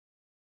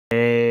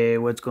Hey,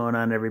 what's going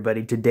on,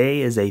 everybody? Today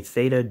is a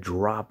theta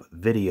drop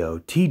video,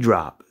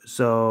 T-drop.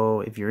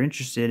 So if you're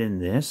interested in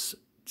this,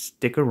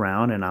 stick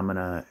around and I'm going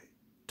to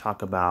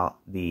talk about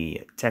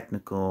the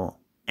technical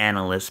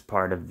analyst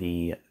part of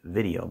the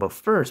video. But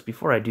first,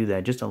 before I do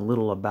that, just a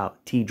little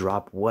about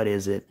T-drop. What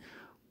is it?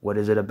 What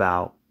is it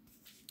about?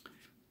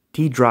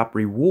 T-drop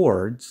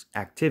rewards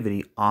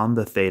activity on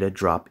the theta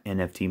drop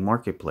NFT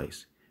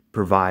marketplace,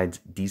 provides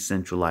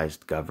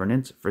decentralized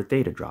governance for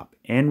theta drop,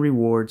 and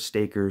rewards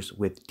stakers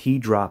with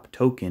T-drop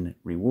token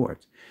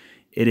rewards.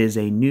 It is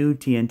a new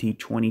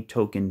TNT20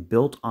 token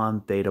built on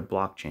Theta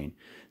blockchain,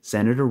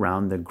 centered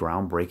around the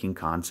groundbreaking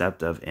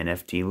concept of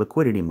NFT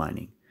liquidity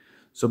mining.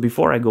 So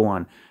before I go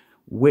on,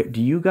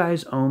 do you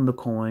guys own the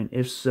coin?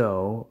 If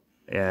so,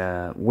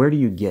 where do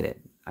you get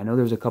it? I know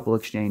there's a couple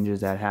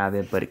exchanges that have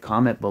it, but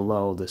comment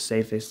below the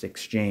safest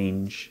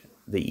exchange,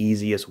 the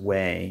easiest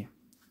way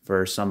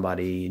for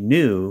somebody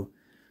new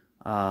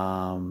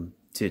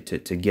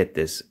to get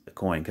this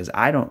coin, because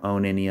I don't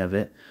own any of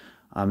it.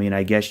 I mean,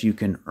 I guess you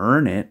can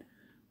earn it,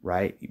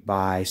 right,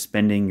 by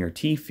spending your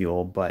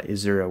T-Fuel, but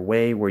is there a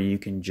way where you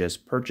can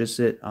just purchase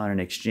it on an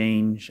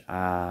exchange?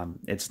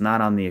 It's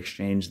not on the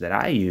exchange that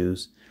I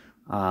use.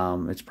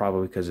 It's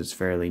probably because it's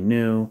fairly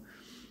new.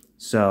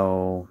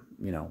 So,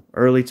 you know,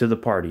 early to the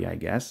party, I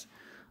guess.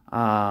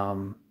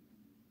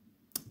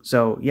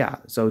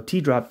 So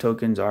T-drop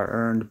tokens are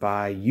earned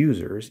by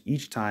users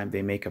each time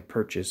they make a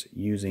purchase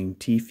using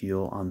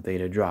T-Fuel on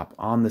Theta Drop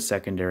on the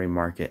secondary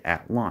market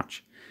at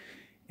launch,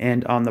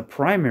 and on the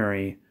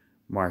primary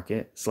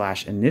market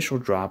 / initial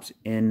drops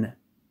in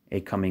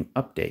a coming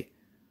update,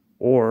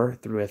 or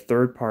through a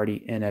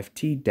third-party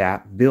NFT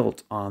dApp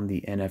built on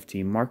the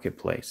NFT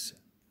marketplace,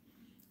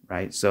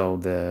 right? So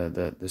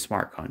the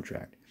smart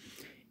contract.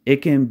 It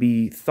can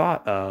be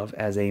thought of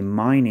as a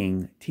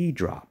mining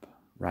T-drop,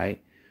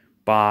 right,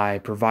 by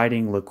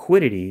providing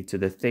liquidity to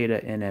the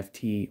Theta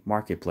NFT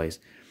marketplace.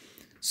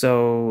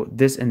 So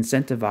this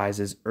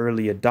incentivizes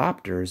early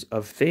adopters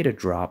of Theta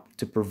Drop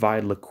to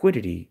provide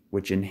liquidity,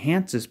 which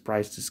enhances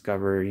price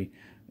discovery,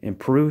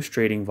 improves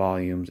trading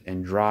volumes,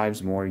 and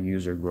drives more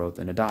user growth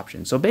and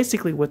adoption. So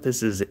basically what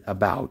this is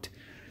about,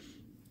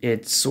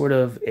 it's sort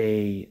of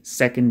a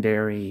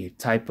secondary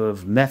type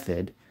of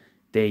method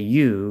they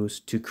use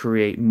to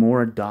create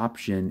more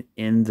adoption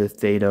in the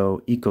Theta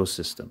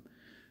ecosystem,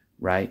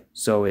 right?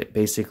 So it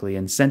basically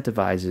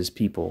incentivizes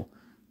people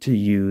to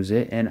use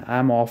it, and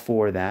I'm all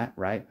for that,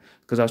 right?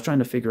 Because I was trying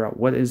to figure out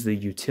what is the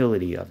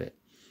utility of it.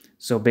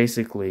 So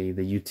basically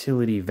the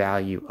utility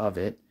value of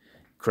it,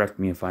 correct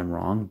me if I'm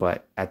wrong,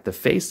 but at the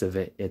face of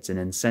it, it's an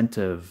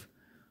incentive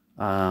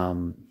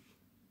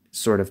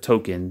sort of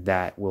token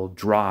that will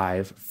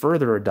drive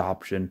further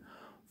adoption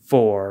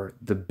for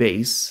the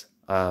base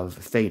of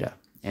Theta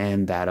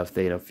and that of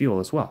Theta Fuel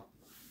as well.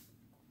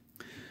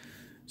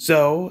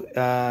 So,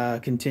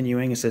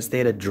 continuing, it says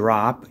Theta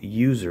Drop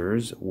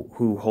users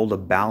who hold a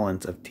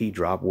balance of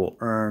T-Drop will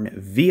earn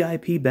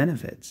VIP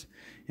benefits,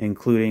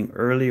 including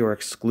early or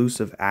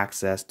exclusive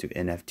access to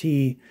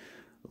NFT,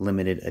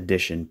 limited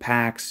edition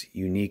packs,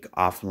 unique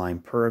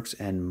offline perks,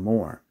 and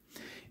more.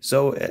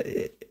 So,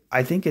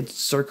 I think it's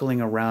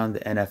circling around the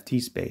NFT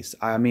space.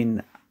 I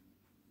mean,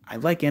 I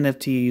like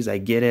NFTs. I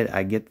get it.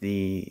 I get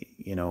the,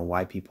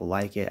 why people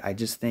like it. I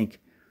just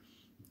think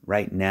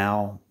right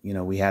now,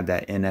 we have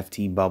that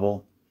NFT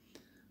bubble.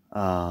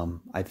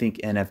 I think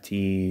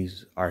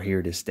NFTs are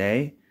here to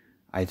stay.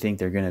 I think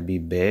they're going to be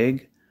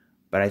big,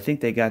 but I think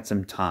they got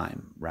some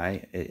time,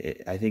 right?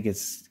 I think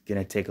it's going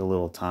to take a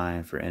little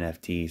time for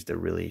NFTs to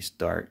really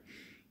start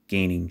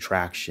gaining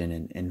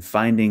traction and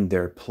finding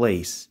their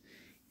place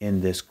in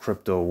this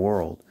crypto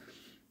world,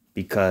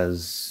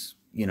 because,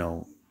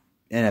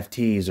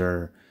 NFTs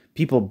are,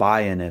 people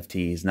buy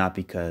NFTs not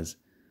because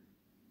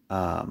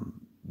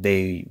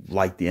they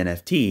like the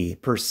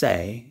NFT per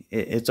se.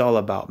 It's all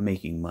about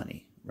making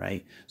money,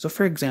 right? So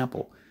for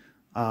example,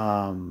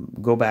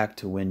 go back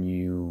to when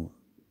you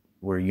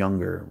were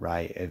younger,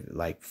 right?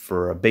 Like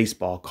for a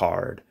baseball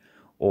card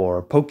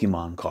or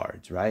Pokemon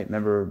cards, right?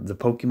 Remember the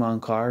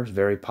Pokemon cards,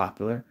 very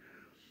popular.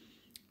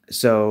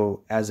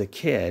 So as a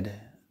kid,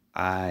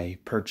 I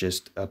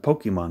purchased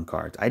Pokemon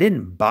cards. I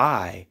didn't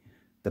buy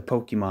the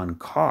Pokemon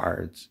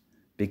cards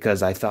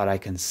because I thought I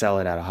can sell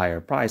it at a higher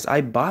price.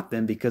 I bought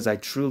them because I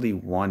truly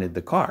wanted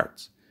the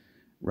cards,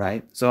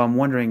 right? So I'm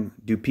wondering,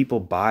 do people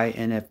buy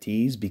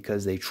NFTs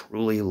because they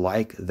truly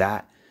like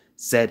that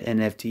said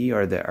NFT,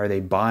 or are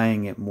they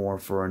buying it more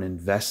for an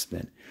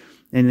investment?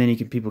 And then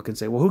people can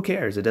say, well, who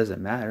cares? It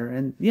doesn't matter.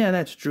 And yeah,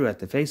 that's true at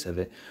the face of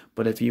it.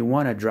 But if you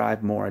want to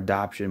drive more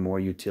adoption, more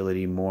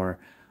utility, more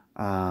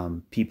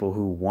people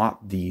who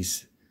want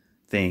these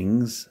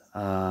things,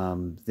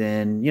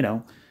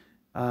 then,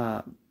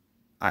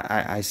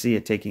 I see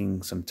it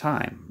taking some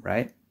time,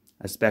 right?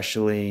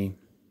 Especially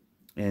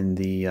in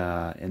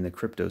the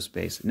crypto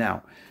space.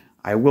 Now,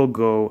 I will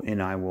go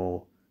and I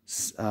will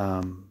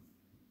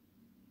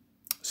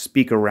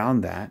speak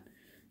around that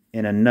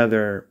in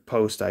another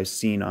post I've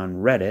seen on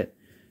Reddit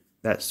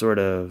that sort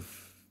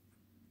of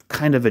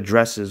kind of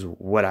addresses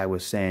what I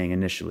was saying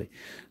initially.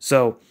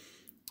 So,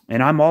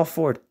 and I'm all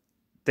for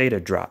Theta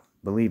drop.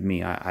 Believe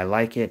me, I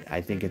like it.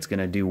 I think it's going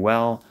to do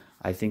well.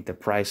 I think the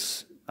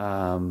price,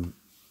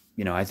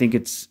 I think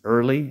it's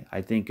early.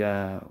 I think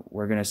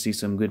we're going to see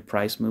some good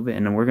price movement,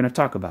 and then we're going to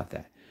talk about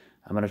that.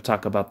 I'm going to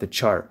talk about the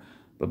chart.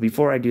 But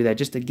before I do that,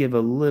 just to give a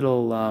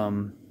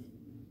little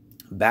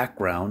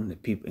background,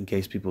 in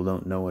case people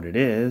don't know what it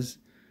is,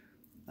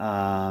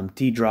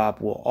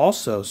 TDROP will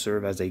also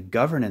serve as a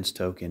governance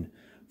token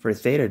for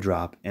Theta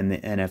Drop in the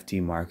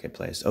NFT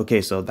marketplace.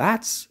 Okay, so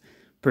that's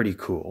pretty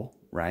cool,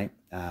 right?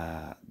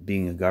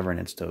 Being a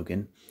governance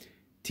token.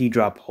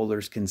 TDROP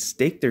holders can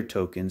stake their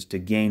tokens to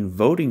gain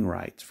voting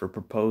rights for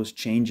proposed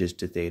changes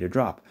to Theta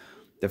Drop.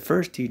 The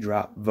first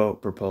TDROP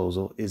vote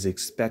proposal is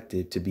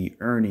expected to be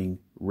earning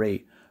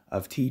rate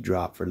of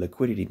TDROP for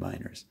liquidity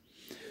miners.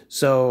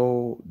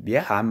 So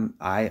yeah,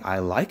 I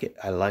like it.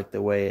 I like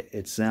the way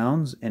it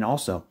sounds. And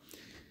also,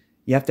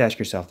 you have to ask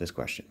yourself this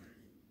question.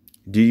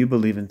 Do you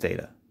believe in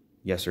Theta?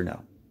 Yes or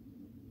no?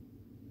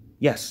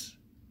 Yes,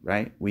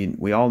 right?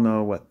 We all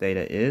know what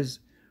Theta is.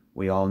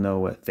 We all know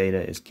what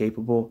Theta is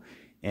capable.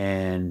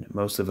 And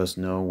most of us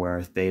know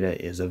where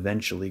Theta is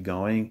eventually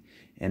going.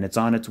 And it's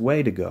on its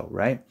way to go,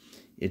 right?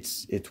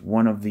 It's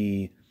one of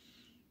the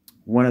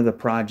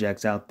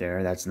projects out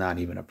there that's not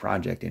even a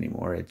project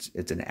anymore.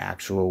 It's an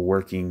actual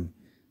working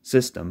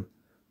system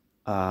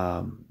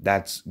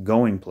that's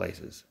going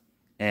places.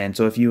 And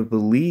so if you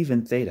believe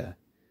in Theta,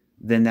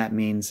 then that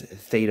means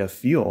Theta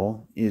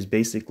Fuel is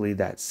basically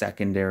that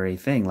secondary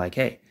thing. Like,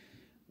 hey,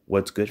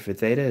 what's good for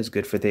Theta is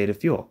good for Theta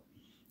Fuel.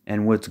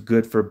 And what's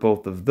good for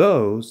both of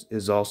those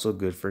is also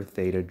good for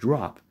Theta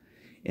Drop.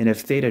 And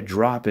if Theta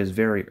Drop is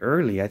very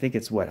early, I think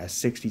it's what, a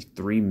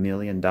 $63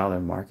 million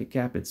market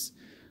cap. It's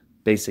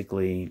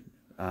basically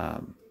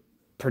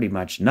pretty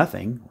much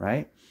nothing,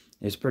 right?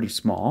 It's pretty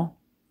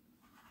small.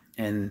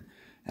 And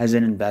as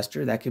an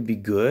investor, that could be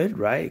good,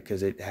 right?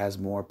 Because it has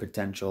more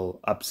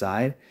potential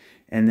upside.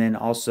 And then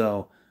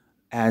also,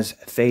 as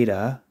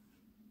Theta,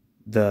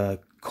 the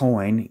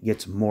coin,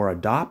 gets more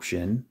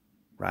adoption,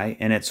 right?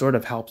 And it sort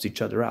of helps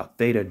each other out.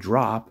 Theta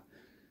Drop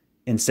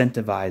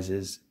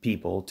incentivizes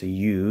people to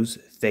use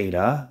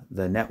Theta,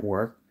 the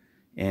network,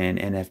 and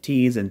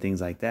NFTs and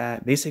things like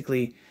that.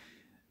 Basically,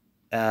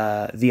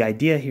 the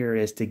idea here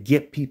is to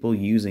get people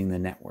using the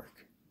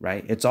network,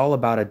 right? It's all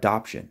about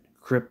adoption,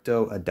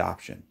 crypto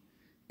adoption.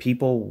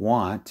 People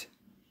want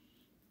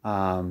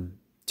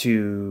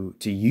to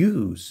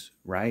use,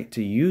 right?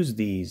 To use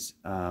these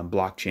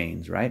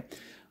blockchains, right?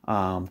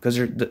 Because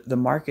the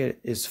market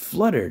is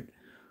flooded.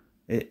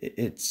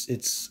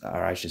 It's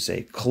or I should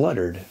say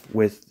cluttered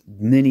with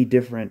many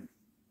different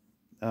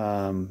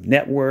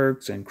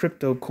networks and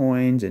crypto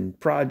coins and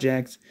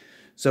projects.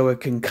 So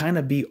it can kind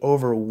of be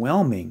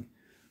overwhelming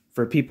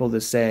for people to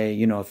say,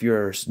 if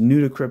you're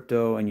new to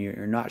crypto and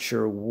you're not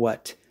sure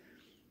what's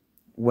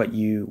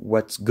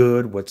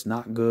good, what's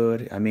not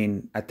good. I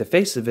mean, at the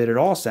face of it, it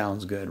all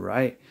sounds good,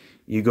 right?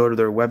 You go to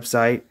their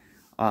website,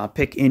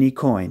 pick any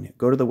coin,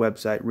 go to the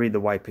website, read the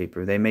white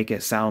paper. They make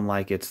it sound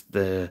like it's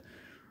the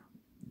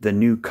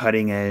new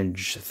cutting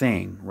edge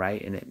thing,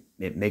 right? And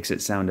it makes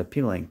it sound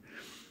appealing.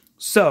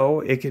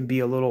 So it can be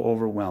a little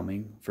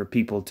overwhelming for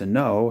people to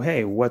know,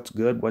 hey, what's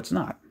good, what's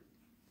not,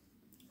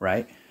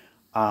 right?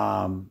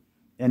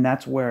 And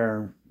that's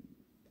where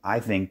I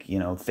think,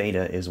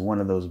 Theta is one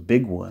of those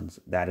big ones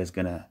that is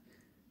going to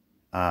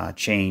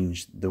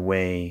change the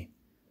way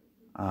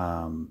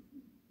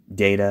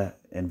data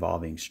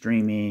involving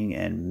streaming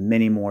and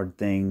many more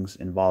things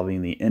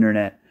involving the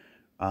internet.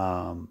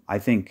 I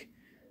think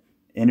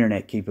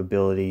internet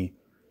capability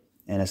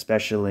and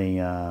especially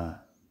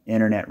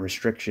internet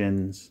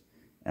restrictions,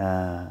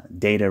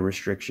 data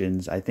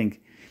restrictions. I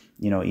think,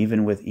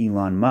 even with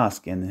Elon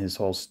Musk and his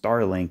whole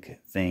Starlink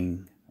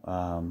thing,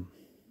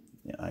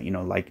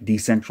 like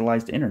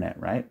decentralized internet,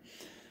 right?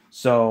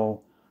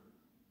 So,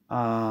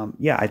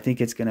 I think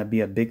it's going to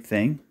be a big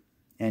thing.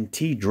 And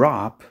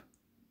TDROP,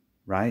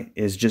 right,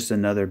 is just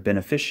another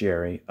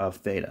beneficiary of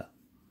Theta.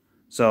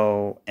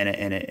 So, and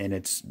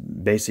it's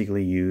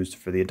basically used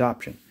for the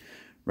adoption,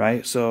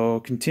 right? So,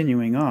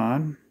 continuing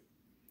on,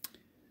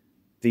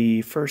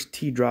 the first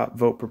TDROP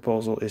vote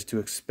proposal is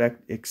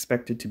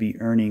expected to be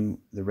earning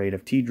the rate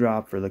of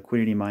TDROP for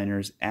liquidity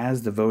miners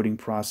as the voting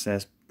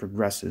process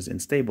progresses and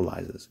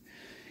stabilizes.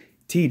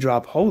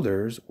 TDROP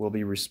holders will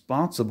be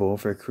responsible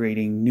for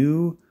creating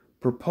new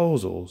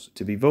proposals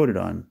to be voted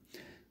on.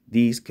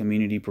 These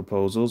community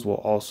proposals will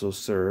also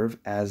serve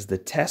as the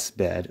test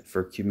bed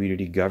for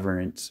community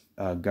governance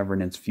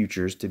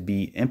futures to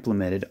be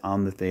implemented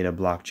on the Theta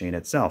blockchain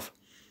itself.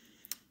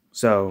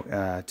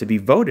 So to be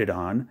voted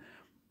on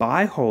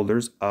by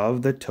holders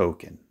of the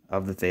token,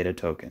 of the Theta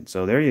token.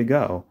 So there you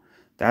go.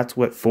 That's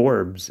what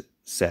Forbes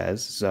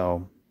says.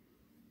 So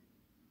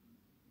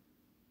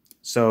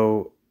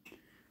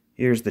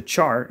here's the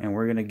chart, and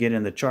we're going to get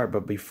in the chart.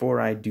 But before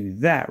I do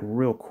that,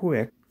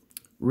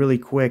 really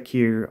quick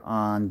here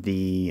on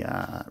the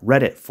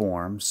Reddit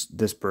forums,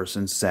 this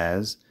person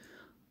says,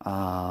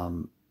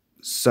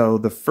 so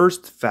the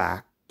first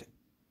fact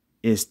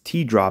is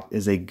TDROP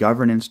is a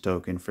governance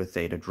token for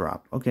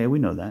ThedaDrop. Okay, we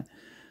know that.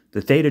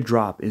 The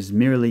ThedaDrop is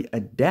merely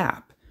a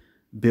dApp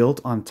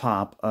built on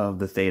top of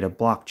the Theta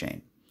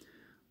blockchain.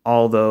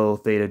 Although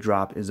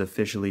ThedaDrop is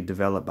officially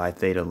developed by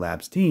Theta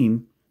Labs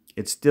team,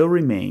 it still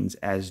remains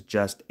as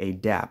just a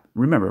dApp.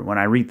 Remember, when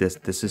I read this,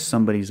 this is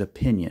somebody's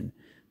opinion.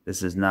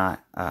 This is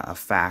not a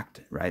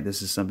fact, right?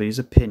 This is somebody's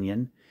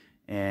opinion,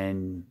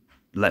 and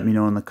let me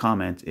know in the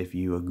comments if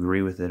you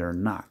agree with it or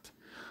not.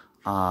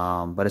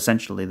 But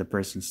essentially, the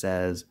person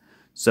says,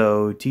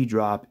 so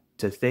TDROP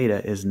to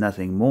Theta is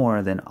nothing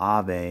more than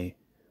Aave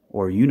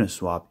or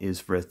Uniswap is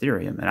for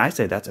Ethereum. And I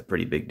say that's a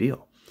pretty big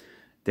deal.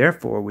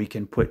 Therefore, we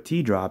can put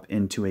TDROP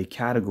into a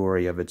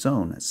category of its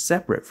own,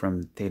 separate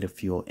from Theta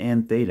Fuel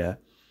and Theta,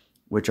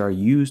 which are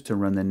used to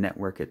run the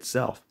network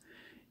itself.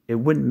 It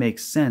wouldn't make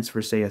sense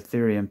for, say,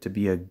 Ethereum to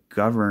be to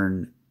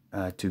govern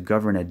a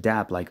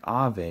dApp like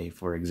Aave,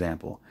 for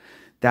example.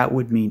 That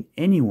would mean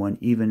anyone,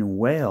 even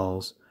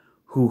whales,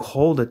 who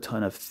hold a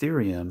ton of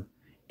Ethereum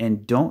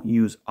and don't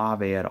use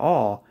Aave at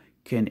all,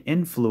 can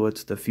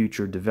influence the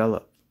future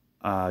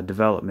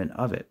development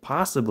of it,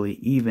 possibly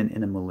even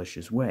in a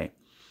malicious way.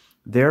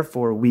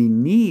 Therefore, we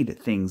need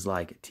things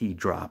like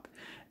TDROP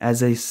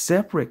as a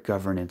separate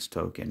governance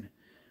token,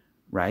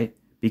 right?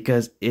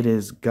 Because it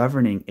is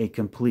governing a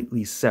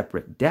completely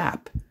separate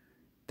dApp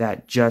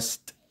that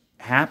just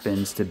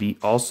happens to be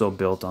also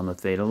built on the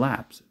Theta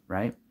Labs,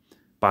 right?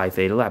 By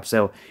Theta Labs.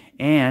 So,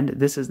 and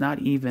this is not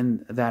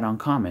even that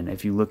uncommon.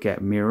 If you look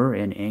at Mirror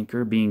and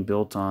Anchor being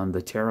built on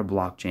the Terra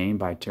blockchain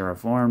by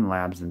Terraform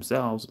Labs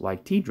themselves,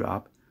 like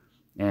TDROP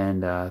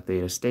and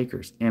Theta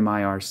Stakers,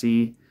 MIR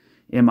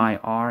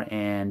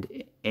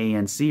and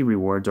ANC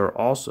rewards are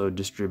also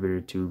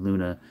distributed to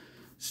Luna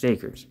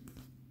stakers.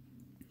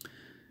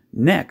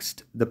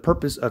 Next, the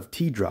purpose of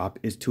TDROP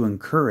is to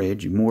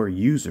encourage more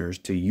users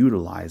to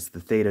utilize the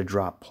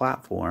ThedaDrop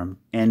platform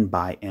and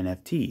buy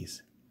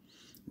NFTs,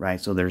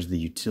 right? So there's the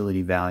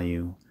utility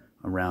value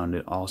around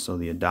it, also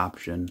the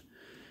adoption.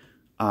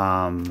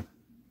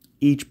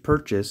 Each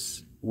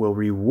purchase will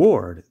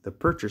reward the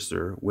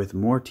purchaser with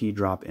more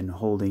TDROP in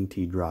holding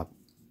TDROP,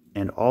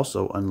 and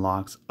also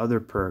unlocks other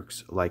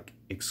perks like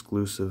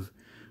exclusive.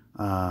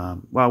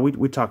 Well,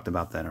 we talked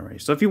about that already.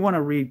 So if you want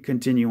to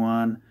continue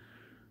on,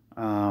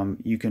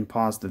 you can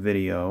pause the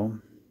video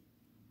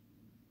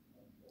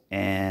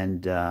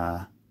and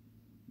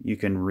you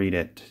can read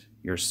it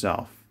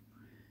yourself.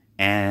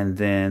 And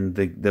then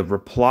the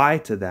reply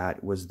to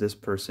that was this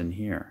person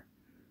here.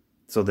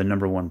 So the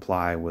number one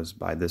reply was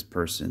by this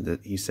person,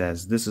 that he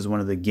says, this is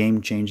one of the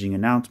game-changing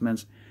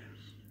announcements.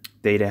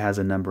 Theta has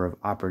a number of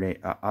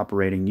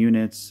operating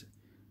units,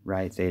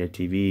 right? Theta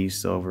TV,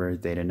 Silver,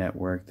 Theta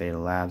Network, Theta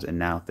Labs, and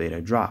now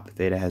ThedaDrop.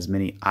 Theta has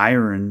many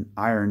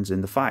irons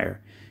in the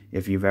fire.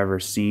 If you've ever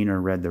seen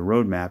or read the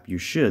roadmap, you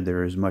should.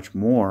 There is much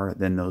more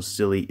than those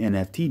silly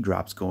NFT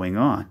drops going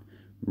on.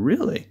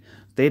 Really?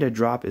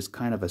 ThedaDrop is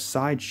kind of a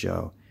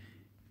sideshow.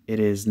 It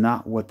is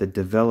not what the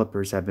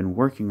developers have been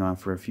working on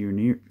for a few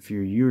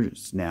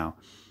years now,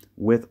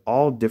 with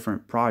all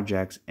different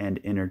projects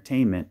and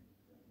entertainment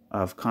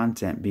of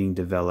content being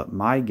developed.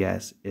 My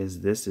guess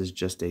is this is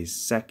just a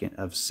second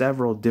of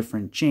several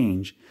different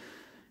chains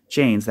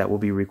that will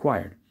be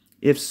required.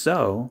 If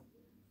so,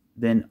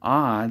 then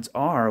odds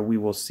are we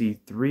will see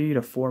 3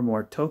 to 4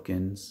 more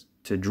tokens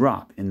to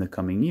drop in the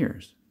coming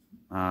years.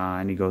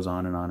 And he goes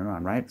on and on and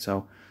on, right?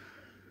 So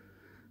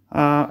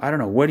I don't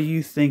know. What do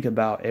you think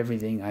about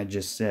everything I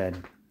just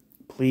said?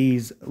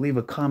 Please leave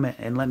a comment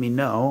and let me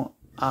know,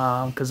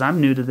 because I'm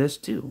new to this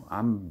too.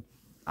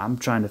 I'm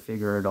trying to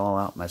figure it all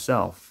out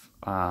myself.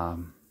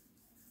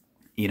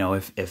 You know,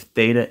 if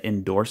Theta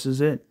endorses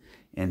it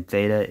and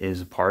Theta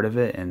is a part of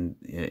it, and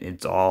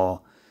it's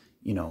all,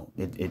 you know,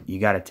 you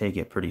got to take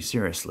it pretty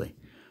seriously,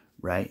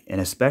 right? And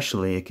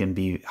especially it can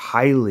be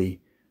highly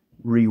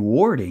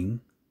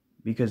rewarding,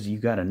 because you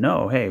got to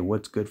know, hey,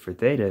 what's good for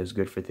Theta is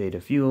good for Theta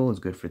Fuel, is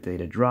good for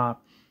ThedaDrop.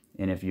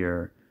 And if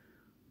you're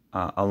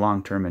a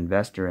long-term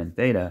investor in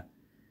Theta,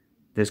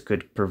 this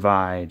could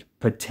provide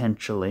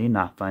potentially,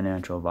 not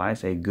financial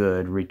advice, a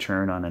good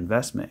return on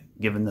investment,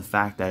 given the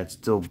fact that it's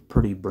still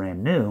pretty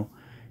brand new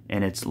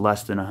and it's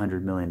less than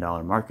 $100 million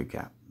market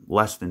cap,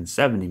 less than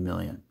 70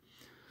 million.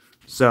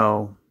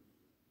 So,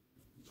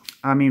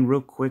 I mean, real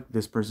quick,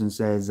 this person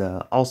says,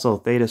 also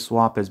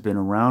ThedaSwap has been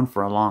around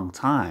for a long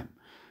time.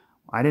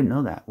 I didn't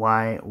know that.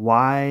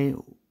 Why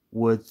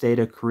would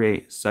Theta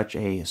create such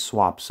a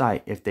swap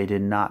site if they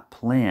did not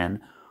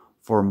plan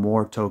for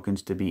more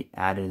tokens to be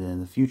added in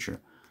the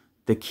future?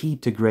 The key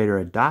to greater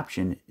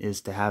adoption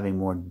is to having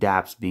more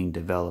dApps being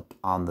developed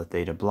on the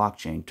Theta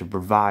blockchain to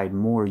provide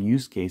more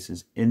use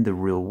cases in the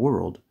real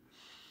world.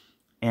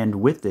 And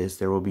with this,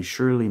 there will be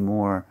surely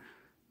more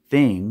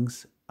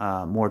things,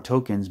 more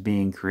tokens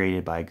being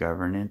created by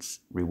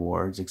governance,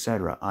 rewards,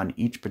 etc. on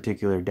each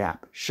particular dApp.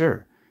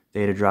 Sure,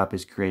 ThedaDrop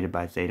is created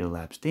by Theta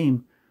Labs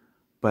team,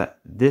 but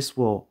this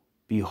will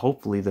be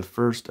hopefully the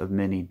first of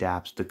many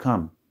dApps to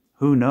come.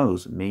 Who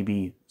knows,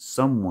 maybe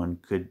someone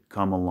could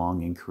come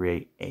along and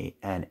create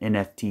an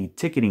NFT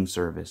ticketing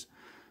service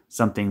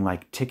something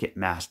like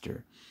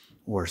Ticketmaster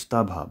or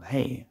StubHub.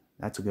 Hey,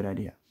 that's a good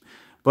idea.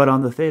 But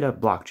on the Theta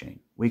blockchain,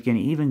 we can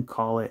even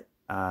call it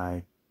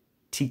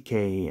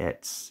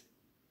TKX.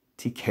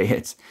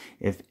 TKX.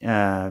 If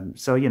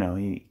so,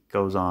 he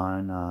goes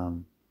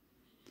on.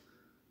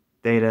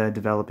 Theta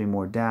developing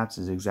more dApps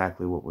is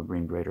exactly what would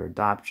bring greater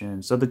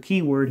adoption. So the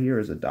key word here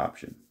is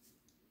adoption.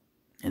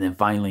 And then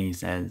finally, he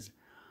says,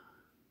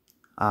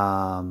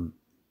 one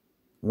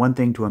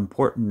thing to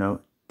important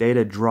note: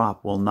 THETA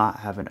will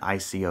not have an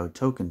ICO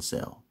token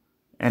sale.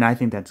 And I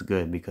think that's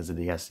good because of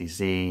the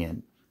SEC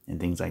and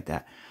things like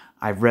that.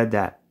 I've read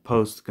that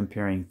post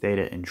comparing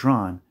Theta and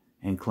Tron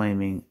and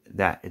claiming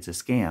that it's a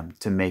scam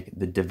to make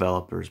the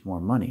developers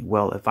more money.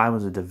 Well, if I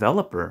was a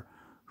developer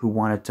who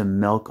wanted to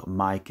milk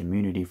my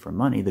community for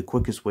money, the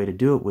quickest way to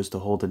do it was to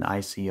hold an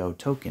ICO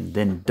token,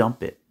 then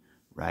dump it,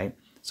 right?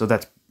 So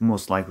that's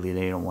most likely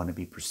they don't want to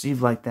be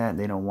perceived like that.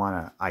 They don't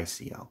want an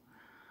ICO.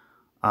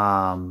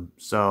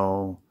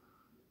 So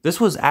this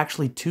was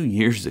actually 2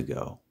 years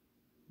ago.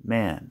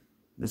 Man,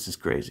 this is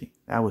crazy.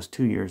 That was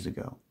 2 years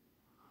ago.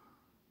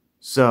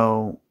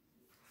 So,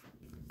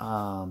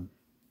 and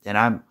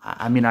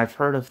I've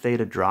heard of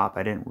THETA.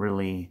 I didn't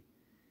really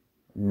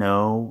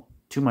know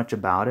too much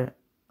about it.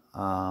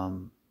 My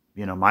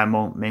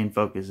main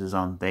focus is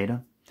on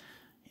Theta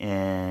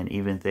and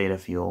even Theta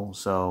Fuel.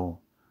 So,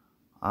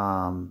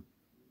 so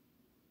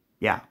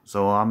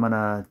I'm going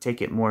to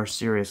take it more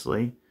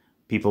seriously.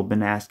 People have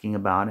been asking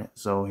about it.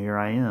 So here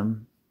I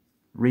am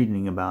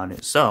reading about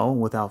it. So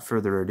without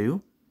further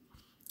ado,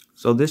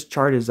 so this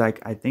chart is like,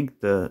 I think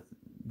the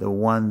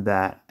one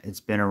that it's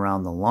been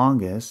around the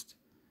longest.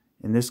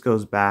 And this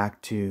goes back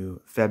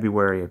to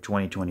February of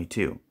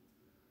 2022.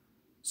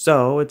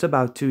 So it's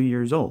about 2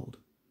 years old,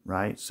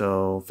 right?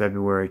 So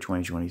February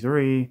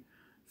 2023,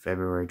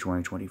 February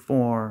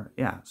 2024.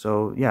 Yeah.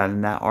 So yeah,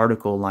 and that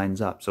article lines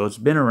up. So it's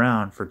been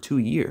around for 2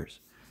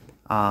 years.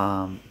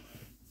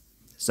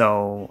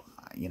 So,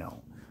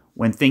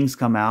 when things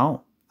come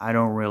out, I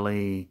don't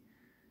really,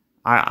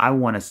 I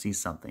want to see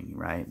something,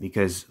 right?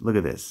 Because look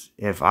at this.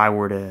 If I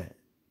were to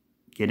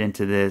get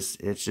into this,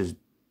 it's just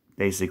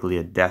basically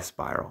a death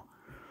spiral.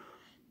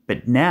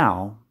 But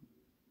now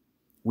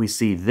we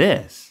see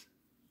this,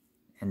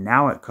 and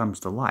now it comes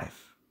to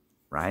life,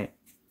 right?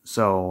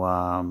 So,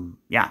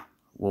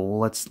 well,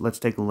 let's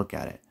take a look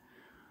at it.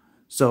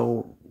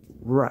 So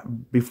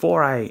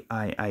before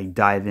I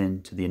dive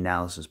into the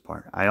analysis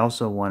part, I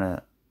also want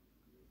to,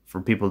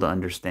 for people to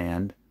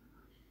understand,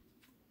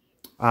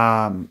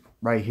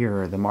 right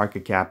here, the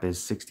market cap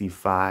is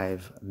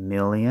 65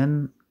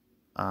 million.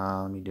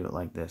 Let me do it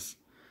like this.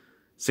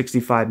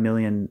 $65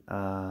 million,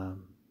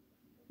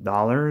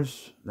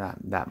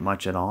 that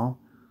much at all.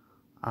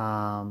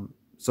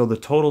 So the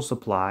total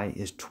supply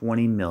is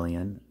 20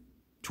 billion.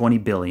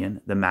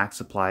 The max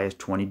supply is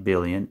 20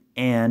 billion,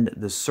 and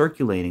the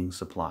circulating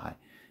supply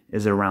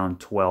is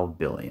around 12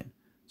 billion.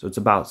 So it's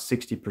about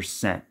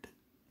 60%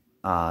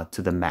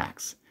 to the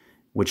max,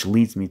 which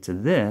leads me to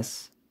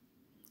this.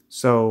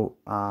 So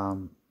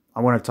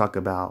I want to talk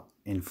about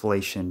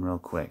inflation real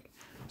quick.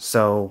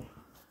 So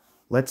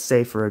let's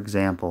say, for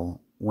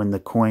example, when the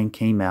coin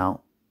came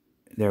out,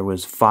 there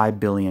was 5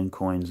 billion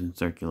coins in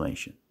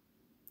circulation,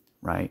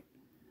 right?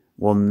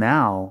 Well,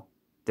 now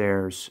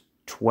there's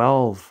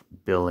 12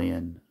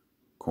 billion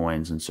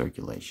coins in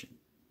circulation,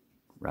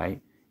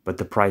 right? But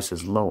the price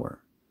is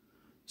lower.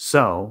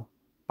 So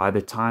by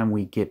the time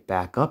we get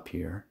back up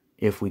here,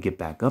 if we get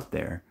back up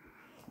there,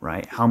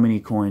 right, how many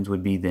coins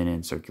would be then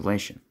in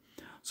circulation?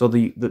 So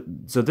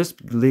so this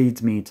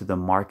leads me to the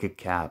market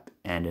cap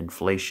and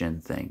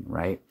inflation thing,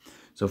 right?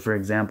 So for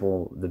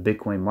example, the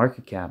Bitcoin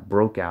market cap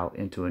broke out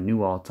into a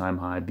new all-time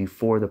high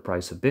before the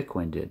price of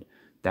Bitcoin did.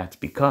 That's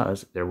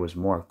because there was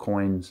more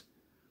coins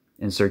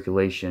in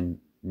circulation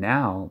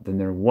now than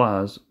there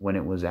was when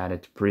it was at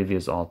its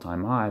previous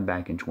all-time high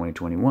back in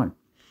 2021,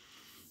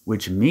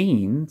 which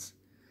means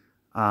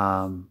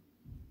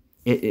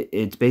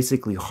it's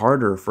basically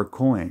harder for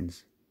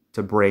coins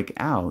to break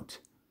out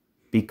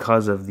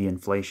because of the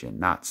inflation.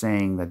 Not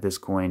saying that this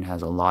coin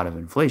has a lot of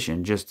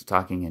inflation, just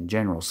talking in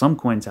general. Some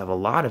coins have a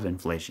lot of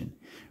inflation,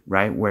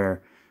 right?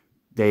 Where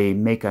they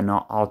make an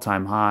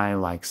all-time high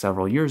like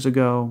several years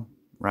ago,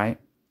 right?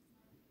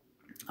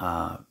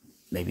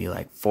 Maybe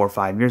like 4 or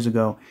 5 years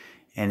ago,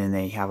 and then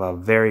they have a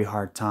very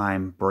hard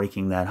time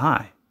breaking that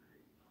high.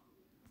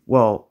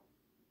 Well,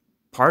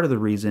 part of the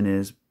reason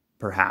is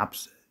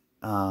perhaps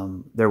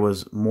there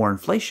was more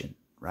inflation,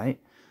 right?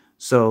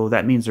 So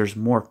that means there's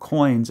more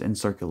coins in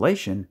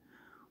circulation,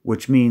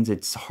 which means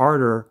it's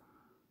harder.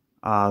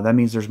 That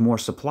means there's more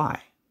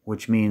supply,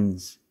 which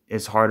means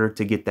it's harder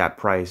to get that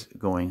price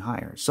going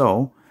higher.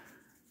 So,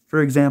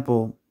 for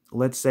example,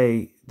 let's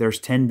say there's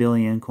 10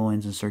 billion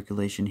coins in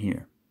circulation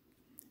here.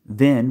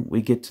 Then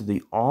we get to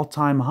the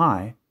all-time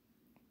high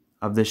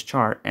of this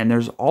chart, and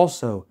there's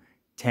also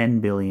 10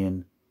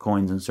 billion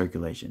coins in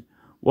circulation.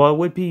 Well, it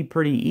would be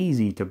pretty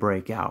easy to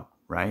break out,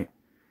 right?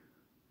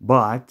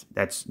 But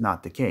that's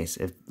not the case.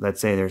 If, let's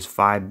say, there's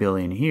 5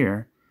 billion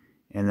here,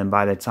 and then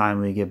by the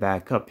time we get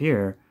back up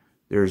here,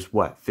 there's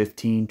what,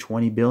 15,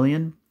 20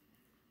 billion?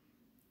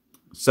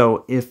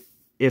 So if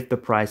the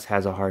price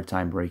has a hard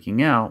time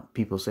breaking out,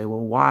 people say, well,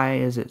 why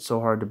is it so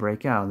hard to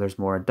break out? There's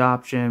more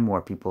adoption,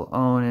 more people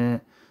own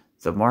it,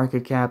 the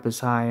market cap is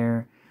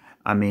higher.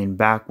 I mean,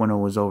 back when it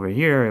was over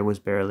here, it was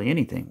barely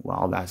anything.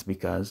 Well, that's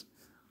because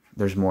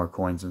there's more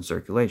coins in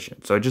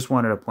circulation. So I just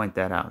wanted to point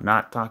that out.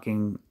 Not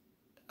talking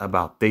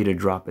about Theta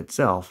Drop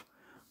itself,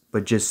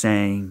 but just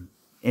saying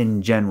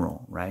in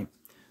general, right?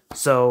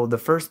 So the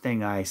first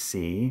thing I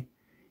see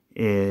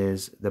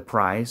is the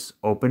price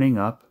opening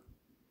up,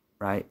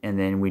 right? And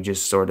then we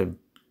just sort of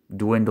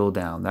dwindle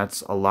down. That's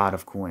a lot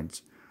of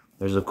coins.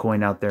 There's a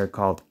coin out there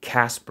called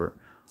Casper.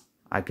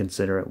 I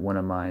consider it one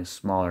of my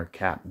smaller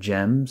cap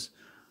gems.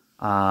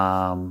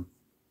 And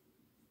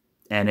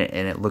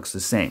it looks the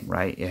same,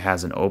 right? It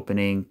has an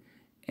opening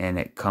and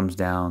it comes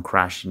down,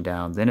 crashing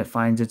down. Then it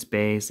finds its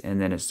base and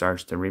then it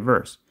starts to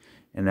reverse.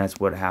 And that's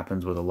what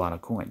happens with a lot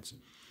of coins.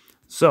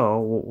 So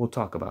we'll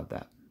talk about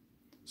that.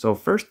 So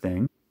first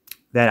thing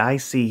that I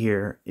see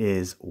here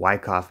is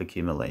Wyckoff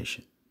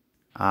accumulation.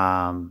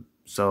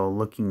 So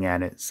looking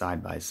at it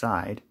side by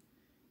side,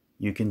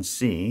 you can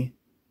see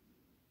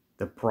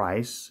the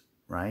price,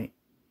 right?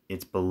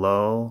 It's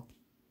below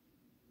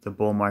the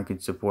bull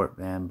market support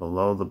band,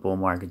 below the bull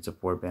market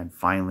support band,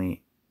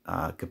 finally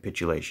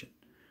capitulation,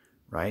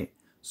 right?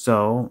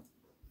 So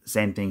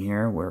same thing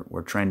here,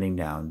 we're trending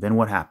down. Then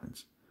what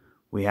happens?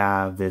 We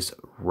have this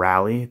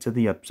rally to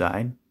the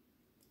upside.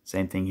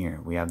 Same thing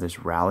here. We have this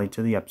rally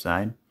to the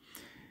upside.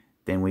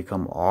 Then we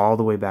come all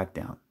the way back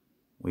down.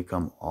 We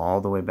come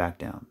all the way back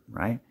down,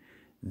 right?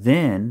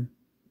 Then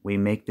we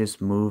make this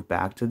move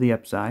back to the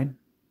upside.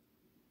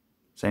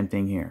 Same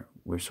thing here.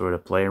 We sort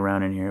of play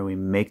around in here. We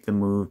make the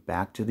move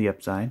back to the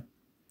upside.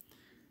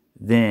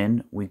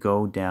 Then we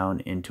go down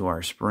into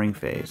our spring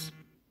phase.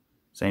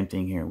 Same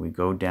thing here. We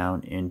go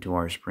down into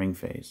our spring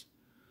phase.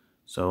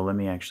 So let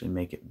me actually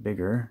make it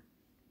bigger.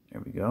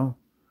 There we go.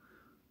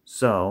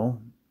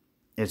 So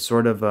it's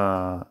sort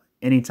of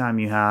anytime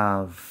you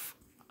have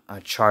a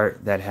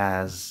chart that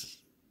has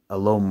a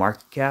low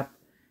market cap,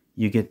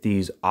 you get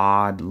these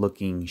odd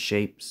looking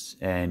shapes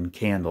and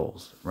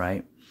candles,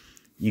 right?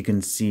 You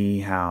can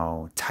see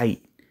how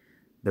tight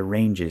the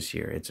range is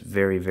here. It's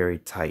very, very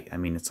tight. I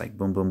mean, it's like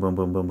boom, boom, boom,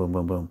 boom, boom, boom,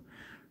 boom, boom,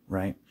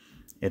 right?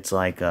 It's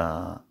like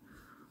an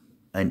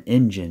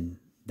engine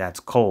that's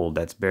cold,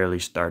 that's barely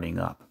starting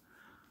up.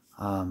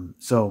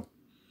 So,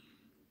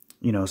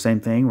 you know, same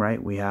thing,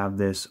 right? We have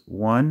this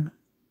 1,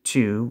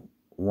 2,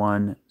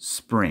 1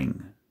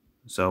 spring.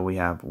 So we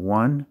have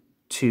 1,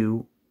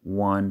 2,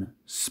 1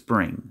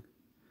 spring.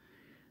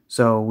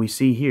 So we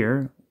see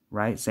here,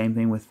 right? Same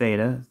thing with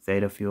Theta,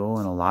 Theta Fuel,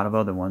 and a lot of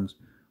other ones.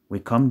 We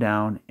come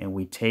down and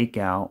we take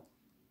out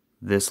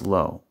this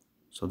low.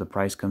 So the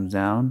price comes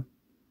down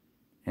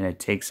and it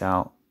takes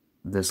out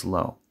this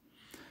low.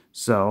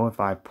 So if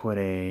I put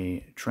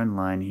a trend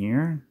line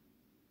here,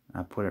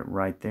 I put it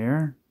right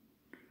there,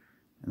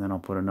 and then I'll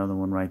put another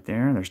one right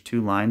there. There's two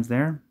lines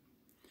there.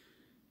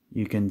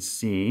 You can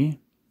see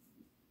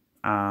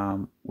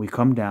we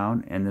come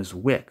down and this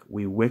wick,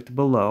 we wicked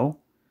below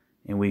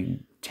and we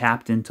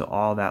tapped into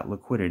all that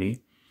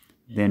liquidity.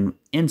 Then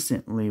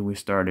instantly we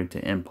started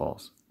to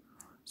impulse.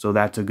 So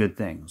that's a good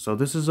thing. So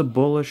this is a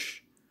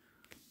bullish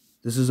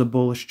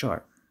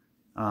chart.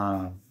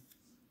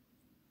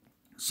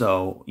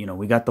 So, you know,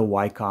 we got the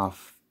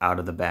Wyckoff out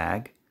of the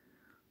bag.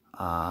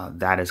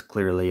 That is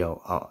clearly,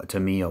 to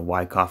me, a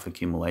Wyckoff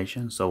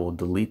accumulation. So we'll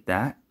delete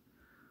that.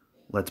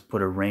 Let's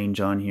put a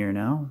range on here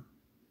now.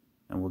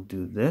 And we'll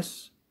do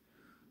this.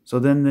 So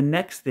then the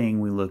next thing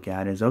we look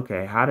at is,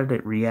 okay, how did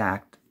it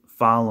react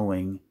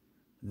following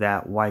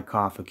that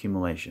Wyckoff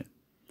accumulation?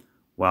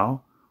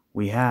 Well,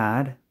 we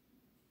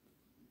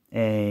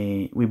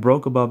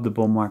broke above the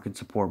bull market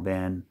support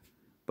band,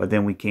 but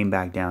then we came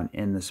back down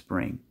in the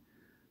spring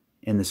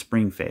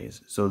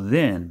phase. So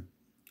then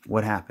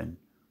what happened?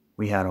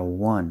 We had a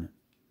 1,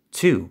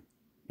 2,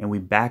 and we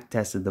back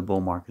tested the bull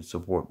market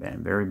support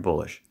band. Very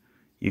bullish.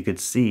 You could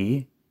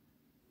see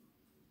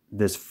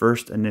this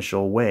first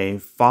initial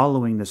wave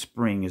following the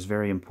spring is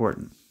very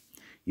important.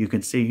 You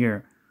can see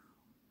here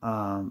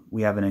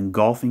we have an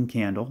engulfing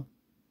candle,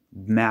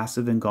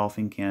 massive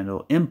engulfing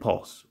candle,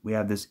 impulse. We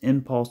have this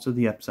impulse to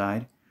the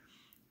upside,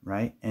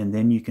 right? And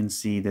then you can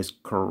see this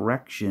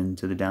correction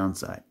to the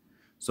downside.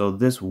 So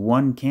this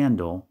one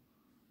candle,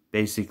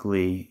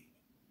 basically,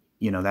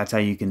 you know, that's how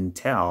you can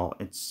tell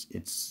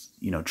it's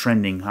you know,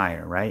 trending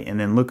higher, right? And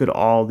then look at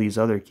all these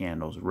other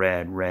candles,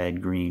 red,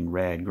 red, green,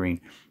 red,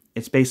 green.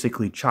 It's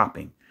basically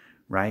chopping,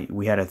 right?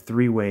 We had a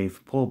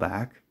 3-wave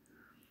pullback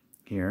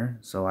here.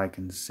 So I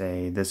can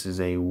say this is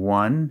a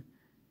 1,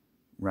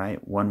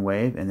 right? 1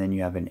 wave, and then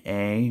you have an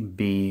A,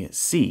 B,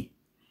 C,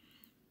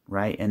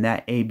 right? And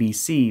that A, B,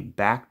 C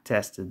back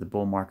tested the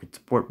bull market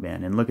support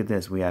band. And look at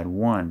this, we had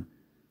 1,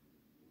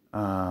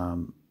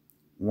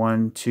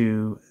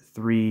 2,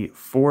 3,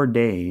 4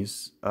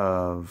 days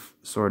of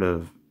sort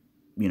of,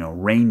 you know,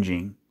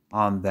 ranging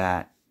on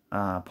that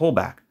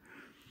pullback,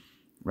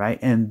 right?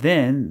 And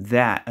then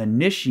that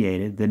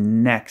initiated the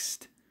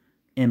next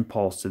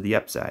impulse to the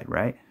upside,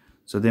 right?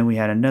 So then we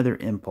had another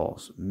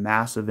impulse,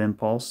 massive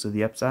impulse to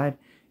the upside.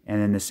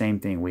 And then the same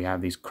thing, we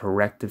have these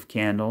corrective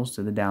candles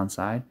to the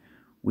downside.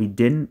 We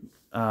didn't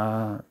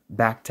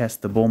back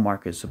test the bull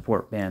market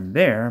support band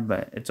there,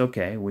 but it's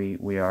okay. We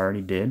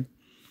already did.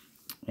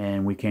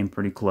 And we came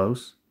pretty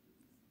close,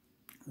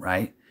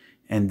 right?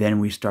 And then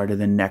we started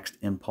the next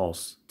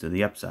impulse to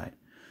the upside.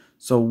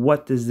 So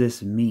what does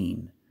this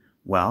mean?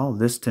 Well,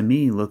 this to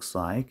me looks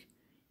like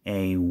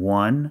a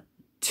 1,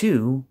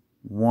 2,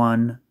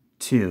 1,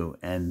 2.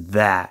 And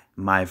that,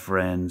 my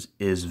friends,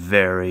 is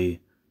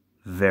very,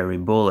 very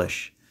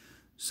bullish.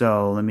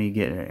 So let me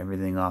get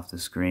everything off the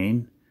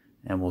screen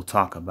and we'll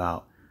talk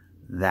about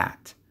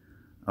that.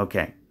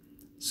 Okay,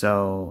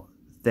 so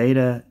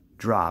theta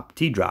drop,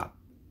 T-drop,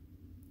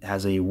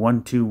 has a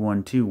 1, 2,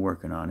 1, 2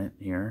 working on it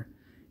here.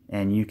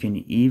 And you can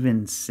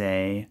even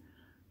say,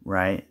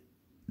 right,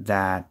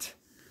 that,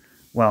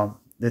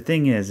 well, the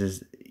thing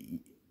is,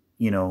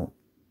 you know,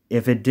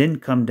 if it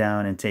didn't come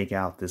down and take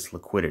out this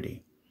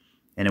liquidity,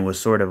 and it was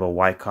sort of a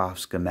Wyckoff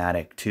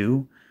schematic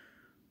 2,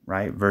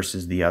 right,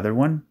 versus the other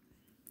one,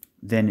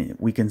 then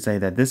we can say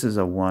that this is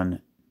a 1,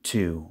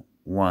 2,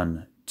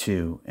 1,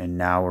 2, and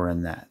now we're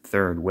in that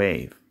third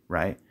wave,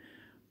 right?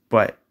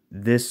 But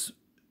this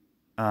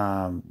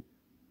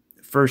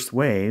first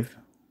wave,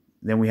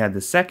 then we had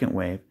the second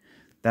wave,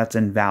 that's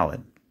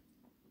invalid.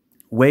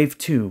 Wave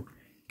 2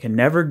 can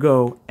never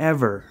go,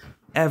 ever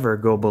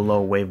go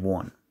below wave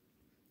 1,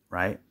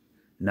 right?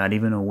 Not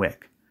even a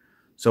wick.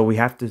 So we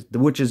have to,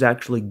 which is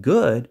actually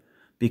good,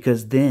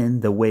 because then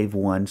the wave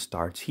 1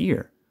 starts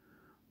here,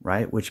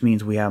 right? Which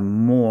means we have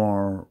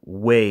more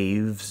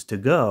waves to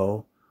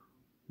go,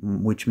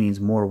 which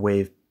means more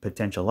wave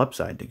potential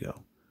upside to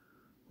go,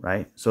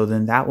 right? So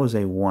then that was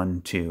a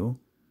 1, 2,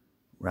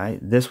 right?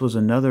 This was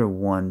another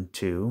 1,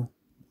 2.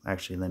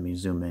 Actually, let me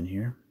zoom in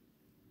here.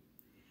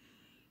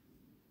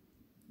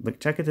 Look,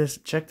 check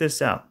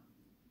this out.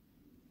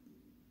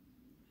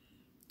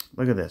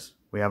 Look at this.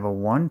 We have a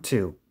 1,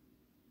 2.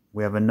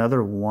 We have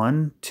another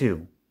 1,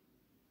 2.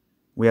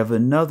 We have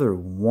another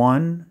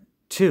 1,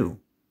 2.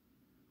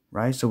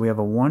 Right? So we have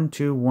a 1,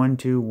 2, 1,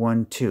 2,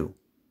 1, 2.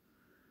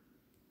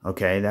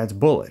 Okay, that's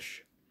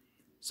bullish.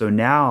 So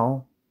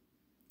now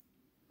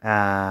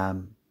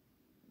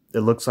it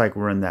looks like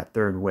we're in that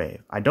third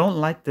wave. I don't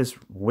like this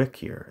wick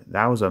here.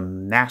 That was a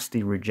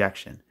nasty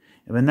rejection.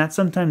 And that's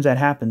sometimes that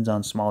happens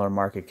on smaller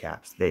market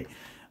caps.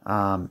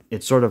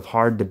 It's sort of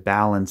hard to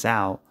balance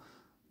out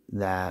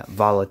that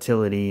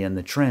volatility and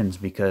the trends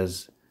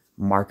because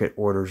market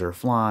orders are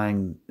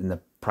flying and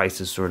the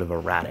price is sort of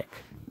erratic,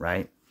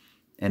 right?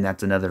 And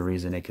that's another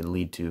reason it could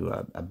lead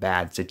to a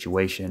bad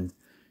situation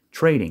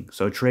trading.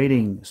 So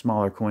trading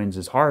smaller coins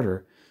is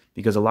harder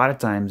because a lot of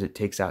times it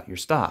takes out your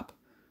stop,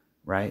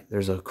 right?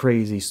 There's a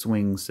crazy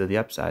swings to the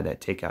upside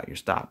that take out your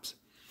stops.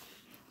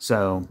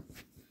 So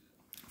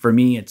for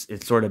me, it's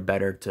sort of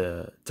better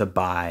to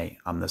buy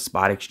on the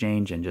spot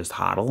exchange and just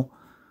hodl,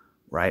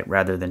 right?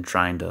 Rather than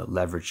trying to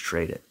leverage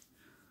trade it.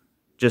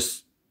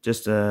 Just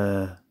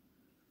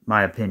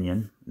my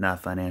opinion,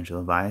 not financial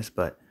advice,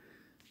 but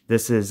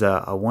this is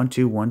a 1,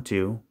 2, 1,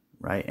 2,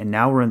 right? And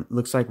now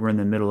looks like we're in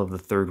the middle of the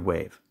third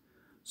wave.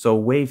 So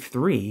wave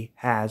 3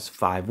 has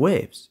 5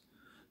 waves.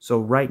 So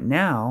right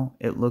now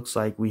it looks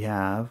like we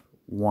have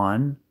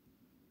 1,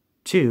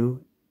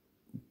 2,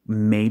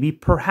 maybe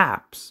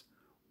perhaps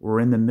we're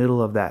in the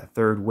middle of that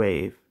third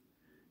wave.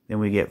 Then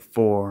we get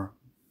 4,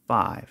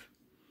 5.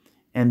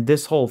 And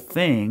this whole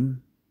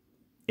thing,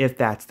 if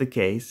that's the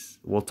case,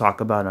 we'll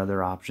talk about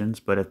other options,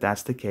 but if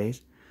that's the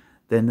case,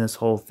 then this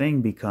whole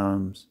thing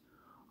becomes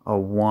a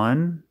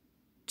 1,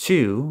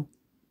 2,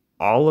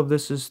 all of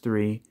this is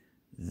 3,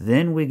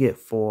 then we get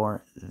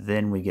 4,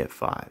 then we get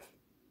 5,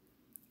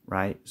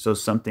 right? So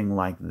something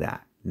like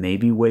that.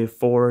 Maybe wave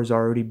 4 has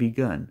already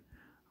begun.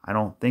 I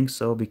don't think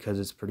so because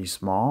it's pretty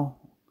small.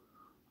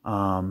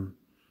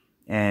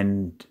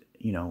 And,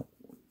 you know,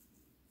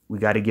 we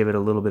got to give it a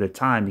little bit of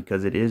time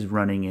because it is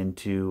running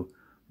into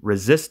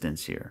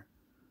resistance here,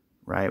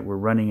 right? We're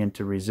running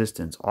into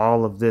resistance.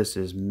 All of this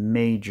is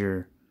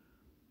major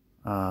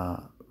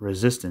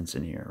resistance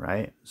in here,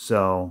 right?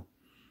 So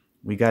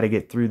we got to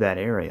get through that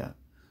area.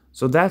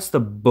 So that's the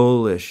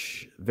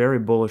bullish, very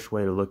bullish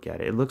way to look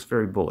at it. It looks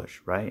very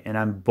bullish, right? And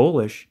I'm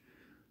bullish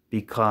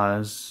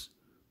because,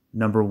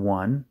 number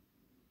one,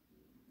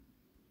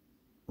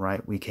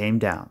 right, we came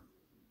down,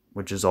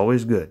 which is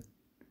always good.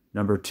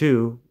 Number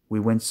two, we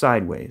went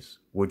sideways,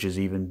 which is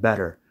even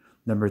better.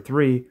 Number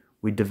three,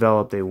 we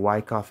developed a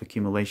Wyckoff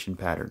accumulation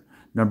pattern.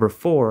 Number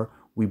four,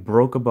 we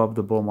broke above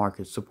the bull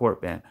market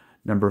support band.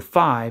 Number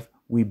five,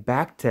 we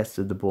back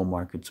tested the bull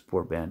market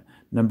support band.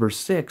 Number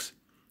six,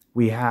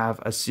 we have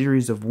a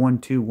series of 1,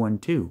 2, 1,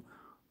 2,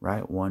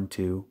 right? 1,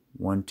 2,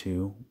 1,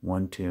 2,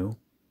 1, 2,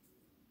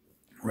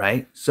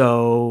 right?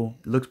 So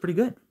it looks pretty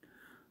good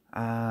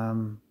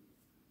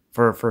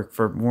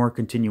for more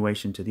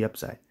continuation to the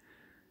upside.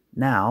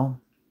 Now,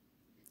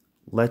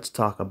 let's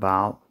talk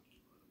about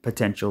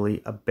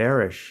potentially a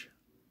bearish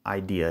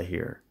idea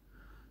here.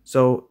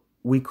 So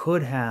we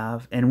could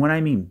have, and when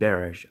I mean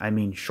bearish, I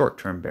mean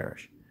short-term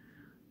bearish.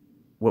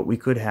 What we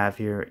could have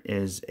here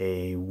is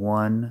a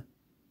 1,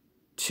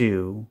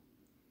 2,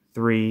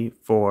 3,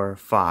 4,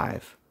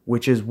 5,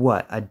 which is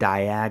what? A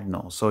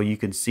diagonal. So you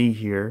can see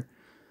here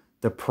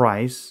the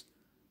price,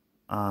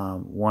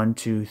 1,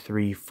 2,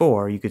 3,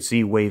 4. You could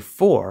see wave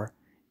 4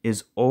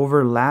 is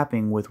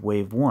overlapping with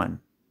wave 1,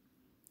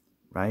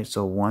 right?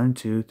 So 1,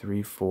 2,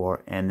 3,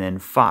 4, and then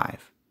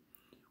 5,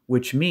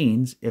 which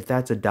means if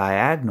that's a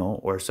diagonal,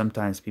 or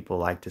sometimes people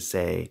like to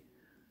say,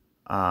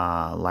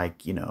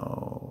 like, you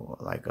know,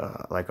 like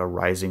a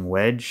rising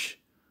wedge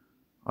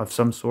of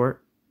some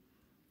sort,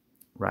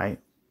 right?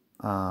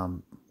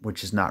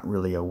 Which is not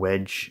really a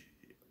wedge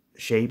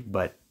shape,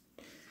 but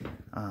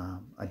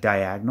a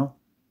diagonal.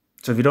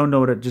 So if you don't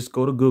know what, just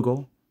go to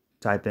Google,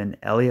 type in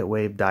Elliott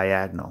wave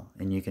diagonal,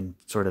 and you can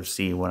sort of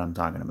see what I'm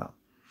talking about.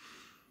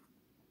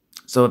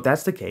 So if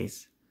that's the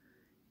case,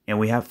 and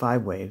we have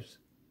 5 waves,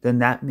 then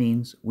that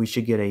means we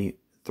should get a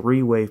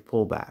 3-wave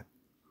pullback,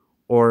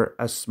 or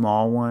a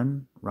small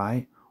one,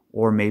 right?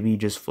 Or maybe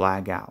just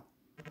flag out,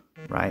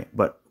 right?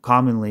 But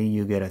commonly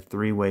you get a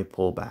 3-wave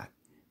pullback,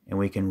 and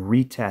we can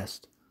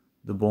retest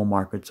the bull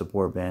market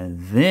support band.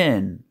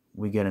 Then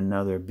we get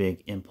another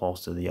big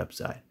impulse to the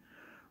upside,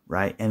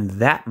 right? And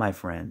that, my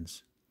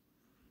friends,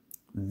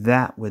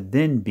 that would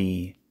then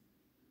be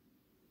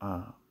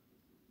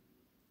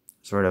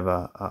sort of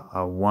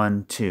a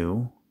 1,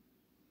 2,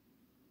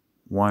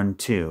 1,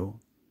 2,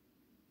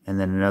 and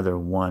then another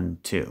 1,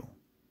 2,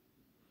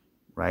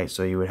 right?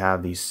 So you would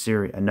have these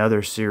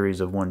another series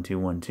of 1, 2,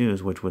 1,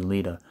 2s, which would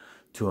lead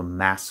to a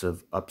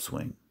massive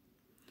upswing.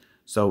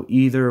 So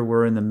either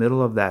we're in the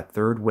middle of that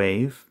 3rd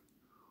wave,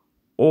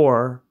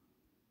 or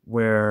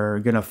we're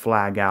going to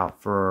flag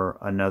out for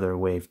another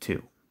wave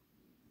 2.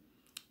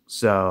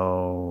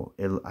 So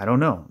I don't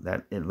know,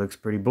 that it looks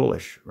pretty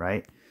bullish,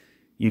 right?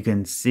 You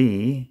can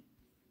see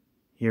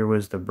here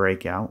was the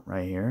breakout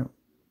right here.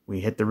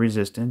 We hit the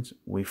resistance,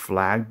 we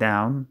flagged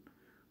down,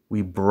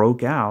 we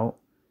broke out,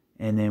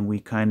 and then we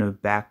kind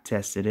of back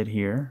tested it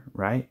here,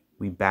 right?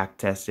 We back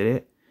tested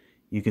it.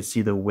 You can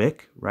see the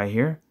wick right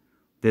here.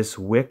 This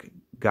wick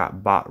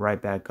got bought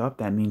right back up.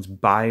 That means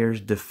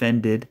buyers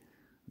defended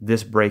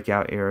this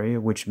breakout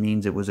area, which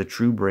means it was a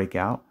true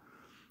breakout.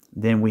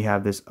 Then we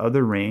have this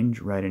other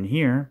range right in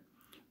here.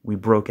 We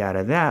broke out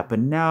of that, but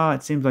now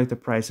it seems like the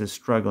price is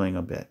struggling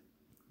a bit.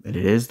 But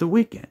it is the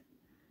weekend.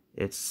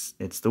 It's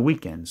the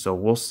weekend, so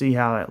we'll see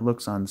how it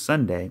looks on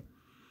Sunday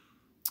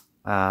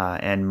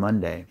and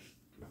Monday.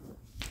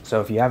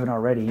 So if you haven't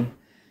already,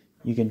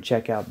 you can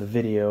check out the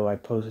video I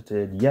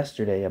posted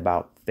yesterday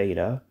about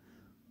THETA,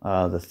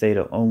 the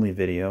THETA only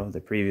video, the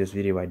previous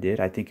video I did.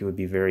 I think it would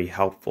be very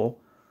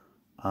helpful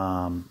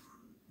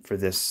for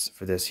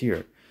this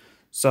here.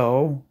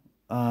 So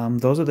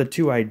those are the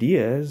 2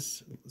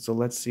 ideas. So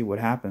let's see what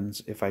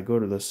happens if I go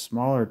to the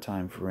smaller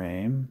time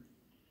frame.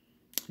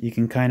 You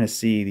can kind of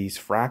see these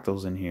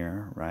fractals in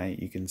here, right?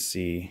 You can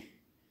see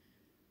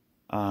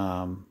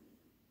sort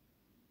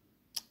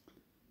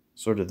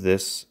of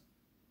this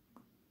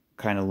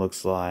kind of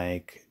looks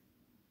like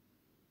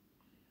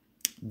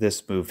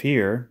this move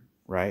here,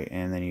 right?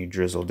 And then you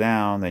drizzle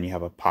down, then you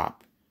have a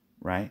pop,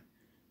 right?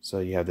 So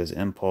you have this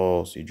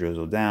impulse, you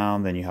drizzle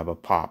down, then you have a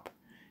pop.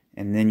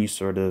 And then you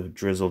sort of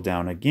drizzle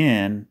down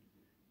again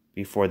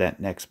before that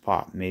next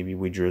pop. Maybe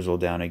we drizzle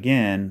down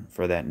again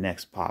for that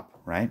next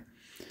pop, right?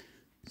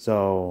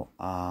 So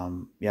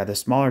yeah, the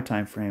smaller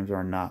time frames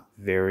are not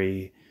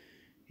very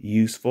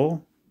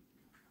useful.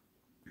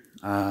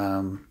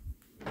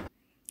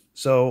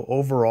 So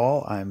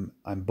overall, I'm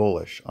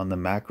bullish on the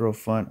macro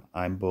front.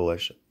 I'm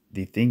bullish.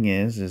 The thing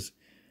is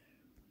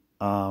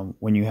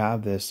when you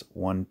have this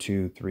 1,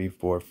 2, 3,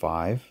 4,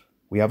 5,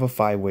 we have a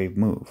 5-wave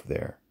move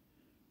there,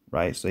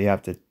 right? So you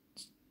have to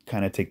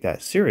kind of take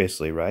that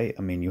seriously, right?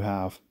 I mean, you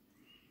have,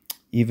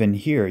 even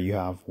here, you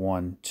have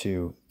 1,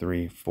 2,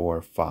 3,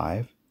 4,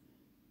 5,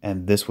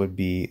 and this would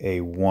be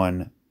a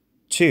 1,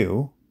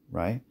 2,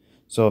 right?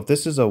 So if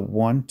this is a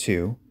 1,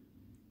 2,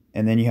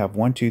 and then you have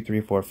 1, 2,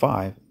 3, 4,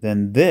 5,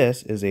 then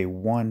this is a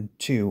 1,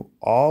 2,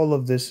 all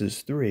of this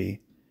is 3.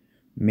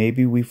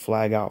 Maybe we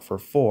flag out for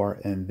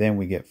 4, and then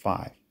we get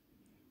 5,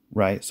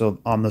 right?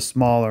 So on the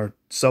smaller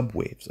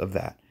subwaves of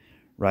that,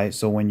 right?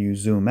 So when you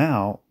zoom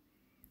out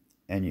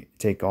and you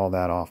take all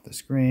that off the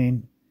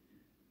screen,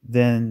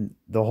 then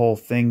the whole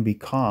thing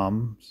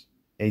becomes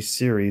a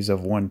series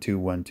of 1, 2,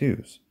 1,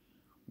 2s,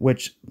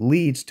 which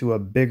leads to a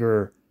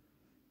bigger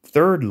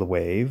 3rd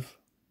wave.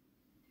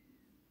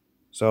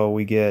 So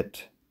we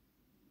get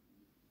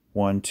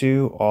 1,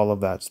 2, all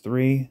of that's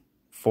 3,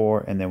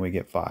 4, and then we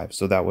get 5.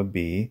 So that would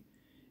be,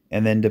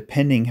 and then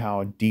depending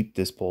how deep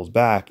this pulls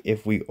back,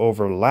 if we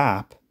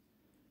overlap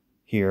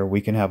here,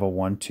 we can have a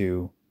 1,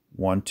 2,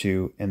 1,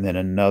 2, and then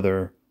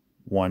another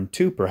 1,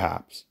 2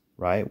 perhaps,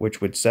 right?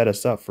 Which would set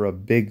us up for a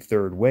big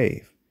 3rd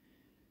wave.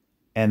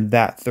 And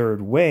that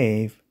 3rd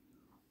wave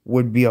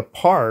would be a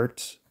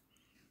part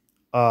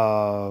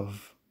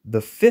of the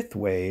 5th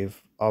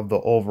wave of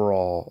the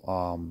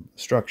overall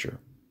structure.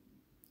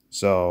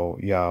 So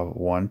you have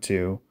 1,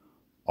 2,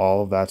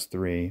 all of that's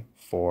 3,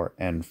 4,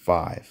 and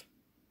 5,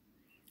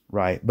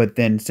 right? But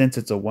then since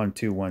it's a 1,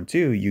 2, 1,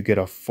 2, you get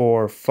a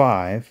 4,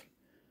 5,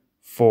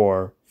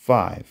 4,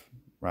 5,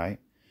 right?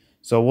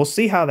 So we'll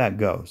see how that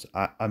goes.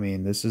 I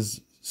mean, this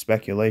is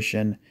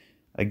speculation.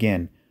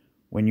 Again,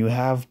 when you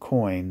have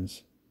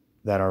coins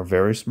that are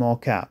very small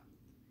cap,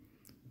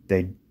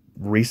 they're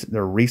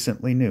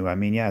recently new. I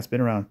mean, yeah, it's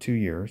been around 2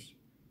 years.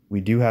 We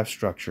do have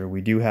structure.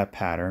 We do have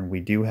pattern.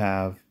 We do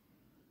have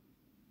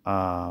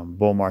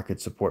bull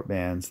market support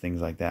bands,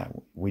 things like that.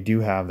 We do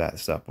have that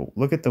stuff. But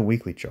look at the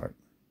weekly chart.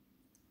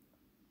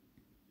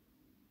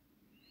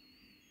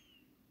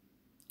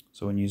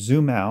 So when you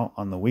zoom out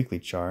on the weekly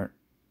chart,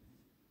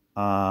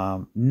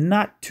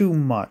 not too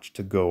much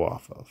to go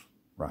off of,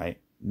 right?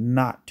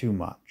 Not too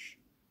much.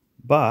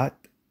 But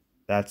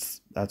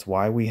that's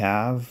why we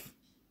have,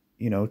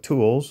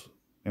 tools,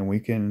 and we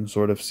can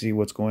sort of see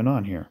what's going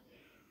on here.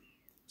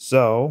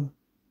 So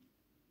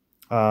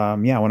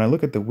yeah, when I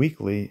look at the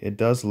weekly, it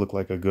does look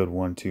like a good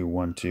 1, 2,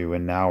 1, 2,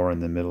 and now we're in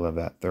the middle of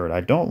that third.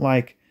 I don't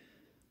like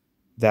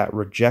that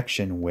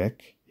rejection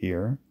wick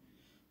here.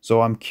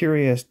 So I'm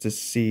curious to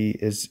see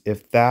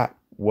if that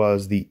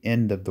was the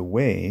end of the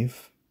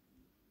wave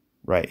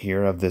right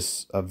here of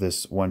this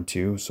 1,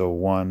 2. So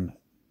 1,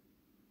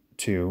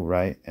 2,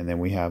 right? And then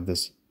we have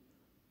this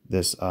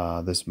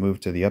move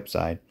to the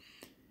upside.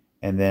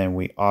 And then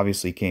we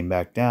obviously came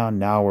back down.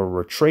 Now we're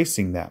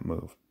retracing that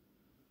move.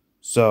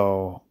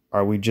 So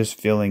are we just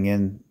filling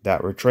in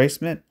that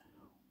retracement,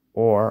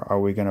 or are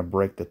we going to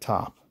break the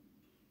top?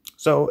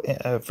 So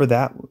for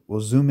that,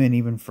 we'll zoom in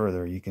even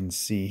further. You can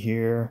see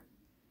here,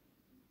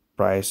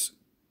 price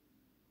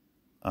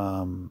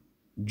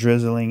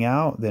drizzling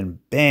out, then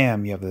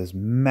bam, you have this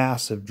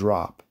massive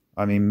drop.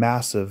 I mean,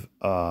 massive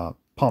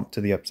pump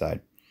to the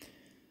upside.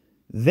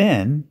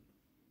 Then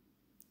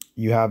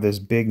you have this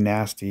big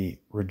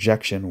nasty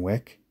rejection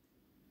wick.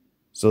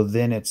 So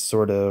then it's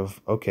sort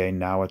of, okay,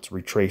 now it's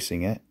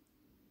retracing it,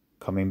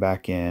 coming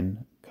back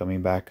in,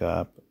 coming back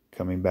up,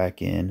 coming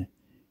back in.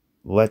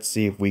 Let's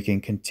see if we can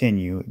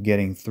continue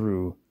getting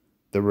through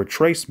the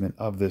retracement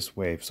of this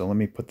wave. So let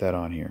me put that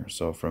on here.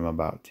 So from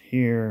about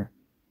here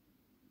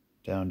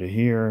down to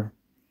here,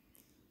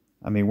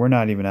 I mean, we're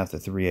not even at the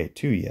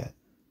 382 yet,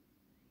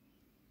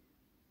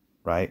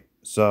 right?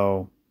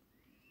 So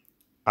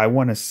I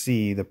want to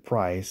see the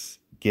price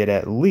get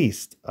at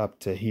least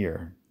up to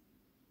here.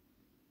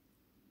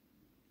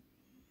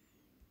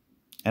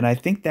 And I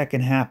think that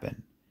can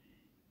happen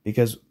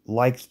because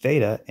like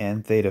Theta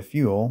and Theta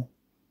Fuel,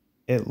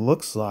 it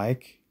looks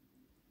like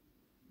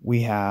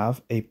we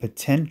have a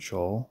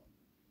potential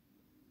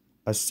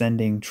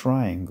ascending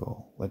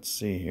triangle. Let's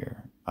see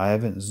here. I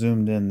haven't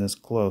zoomed in this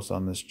close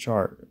on this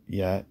chart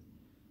yet.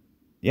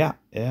 Yeah,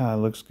 it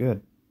looks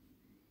good.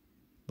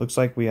 Looks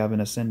like we have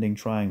an ascending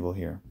triangle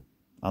here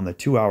on the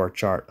 2-hour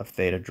chart of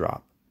Theta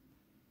Drop.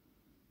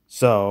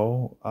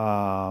 So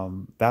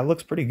that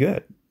looks pretty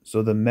good.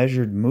 So the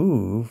measured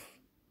move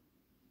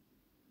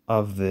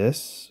of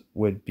this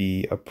would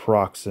be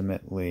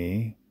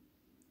approximately,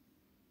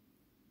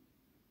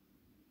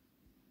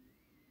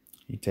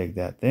 you take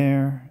that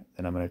there,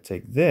 then I'm going to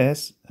take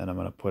this and I'm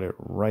going to put it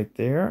right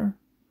there.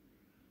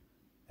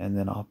 And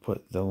then I'll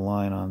put the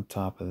line on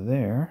top of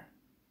there.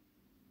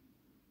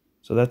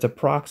 So that's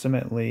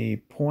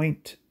approximately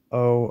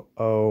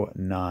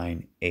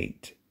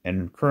 0.0098.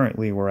 And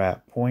currently we're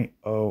at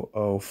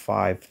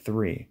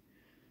 0.0053.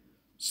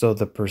 So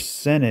the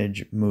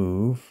percentage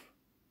move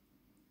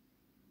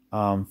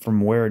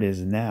from where it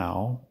is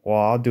now, well,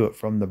 I'll do it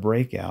from the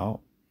breakout,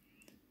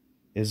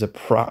 is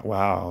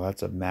wow,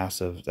 that's a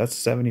massive, that's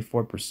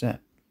 74%.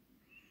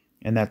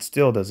 And that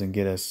still doesn't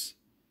get us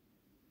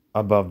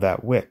above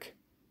that wick.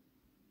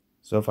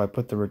 So if I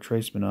put the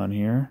retracement on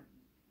here,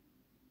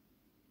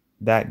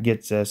 that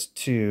gets us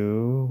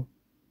to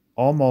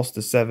almost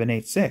the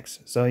 786.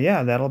 So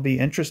yeah, that'll be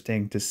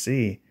interesting to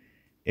see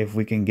if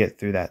we can get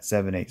through that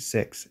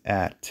 786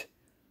 at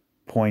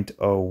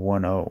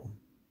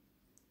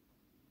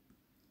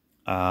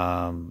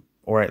 0.010.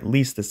 Or at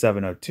least the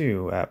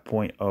 702 at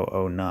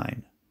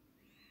 0.009.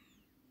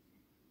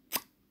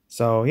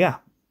 So yeah,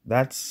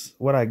 that's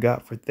what I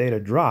got for Theta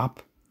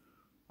Drop.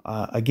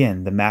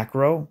 Again, the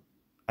macro,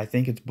 I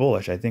think it's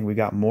bullish. I think we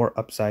got more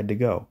upside to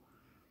go.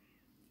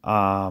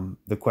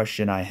 The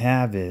question I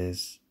have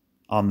is,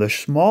 on the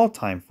small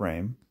time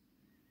frame,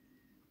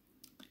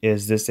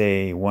 is this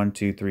a 1,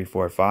 2, 3,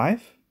 4,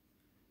 5?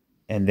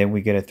 And then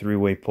we get a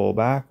three-way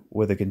pullback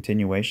with a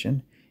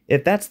continuation?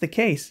 If that's the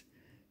case,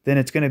 then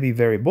it's going to be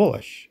very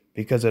bullish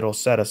because it'll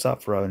set us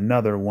up for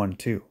another 1,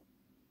 2,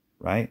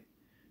 right?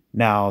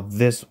 Now,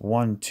 this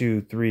 1,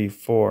 2, 3,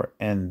 4,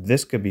 and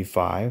this could be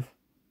 5,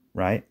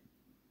 right?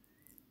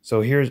 So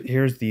here's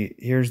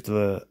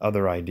the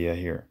other idea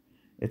here.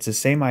 It's the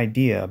same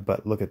idea,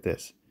 but look at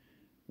this.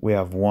 We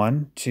have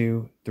 1,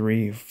 2,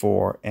 3,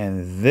 4,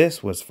 and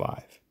this was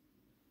 5.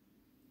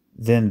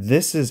 Then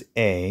this is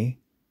A.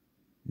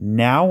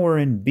 Now we're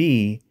in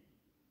B,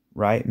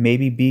 right?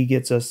 Maybe B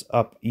gets us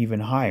up even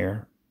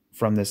higher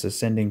from this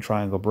ascending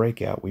triangle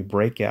breakout. We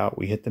break out,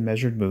 we hit the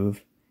measured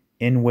move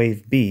in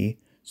wave B,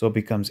 so it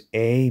becomes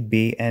A,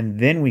 B, and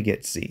then we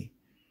get C.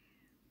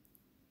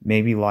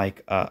 Maybe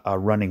like a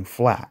running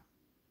flat,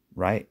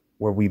 right?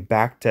 Where we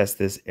backtest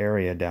this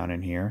area down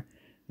in here,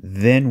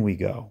 then we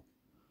go.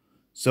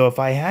 So if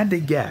I had to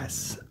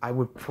guess, I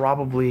would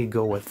probably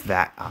go with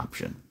that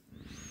option,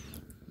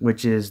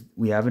 which is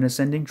we have an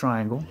ascending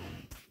triangle,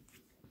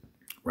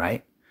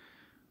 right?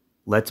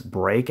 Let's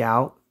break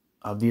out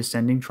of the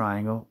ascending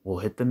triangle. We'll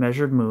hit the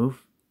measured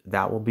move.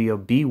 That will be a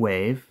B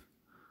wave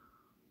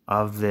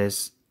of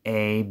this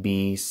A,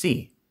 B,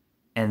 C.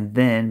 And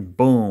then,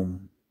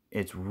 boom,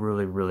 it's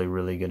really, really,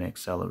 really going to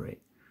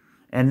accelerate.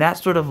 And that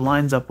sort of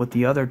lines up with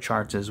the other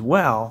charts as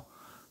well,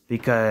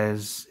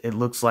 because it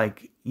looks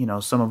like, you know,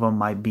 some of them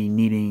might be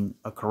needing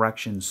a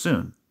correction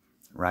soon,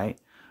 right?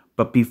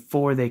 But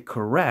before they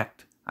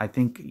correct, I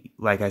think,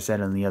 like I said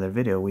in the other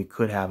video, we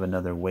could have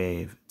another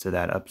wave to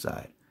that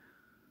upside.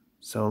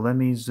 So let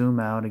me zoom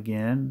out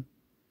again.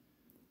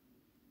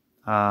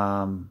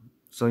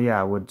 So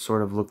yeah, it would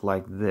sort of look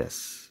like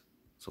this.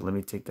 So let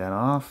me take that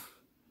off,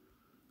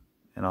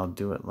 and I'll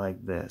do it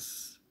like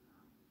this.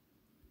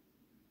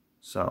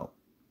 So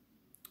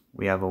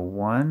we have a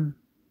 1,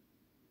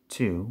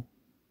 2,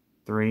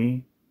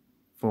 3,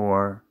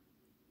 4,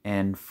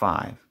 and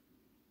 5.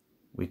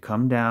 We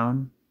come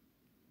down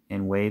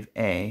in wave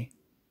A.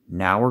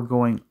 Now we're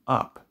going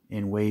up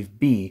in wave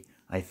B.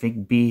 I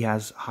think B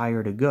has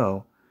higher to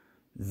go.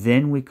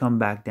 Then we come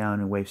back down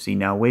in wave C.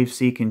 Now wave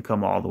C can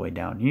come all the way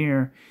down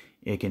here.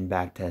 It can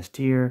backtest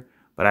here,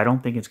 but I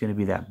don't think it's going to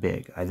be that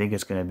big. I think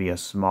it's going to be a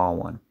small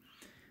one.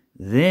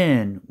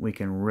 Then we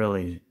can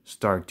really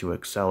start to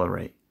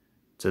accelerate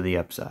to the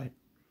upside.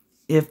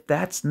 If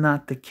that's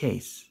not the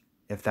case,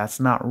 if that's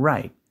not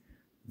right,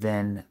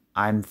 then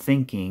I'm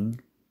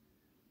thinking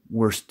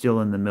we're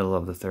still in the middle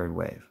of the third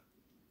wave,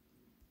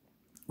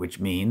 which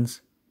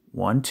means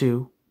 1,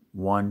 2,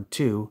 1,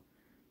 2,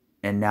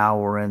 and now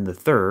we're in the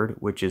third,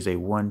 which is a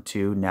 1,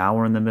 2. Now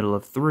we're in the middle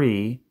of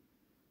 3,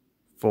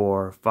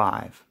 4,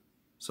 5.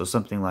 So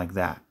something like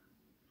that.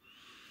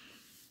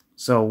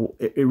 So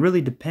it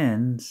really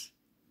depends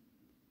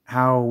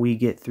how we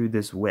get through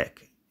this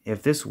wick.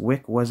 If this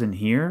wick wasn't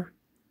here,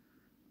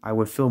 I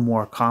would feel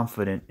more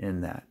confident in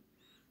that.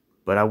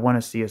 But I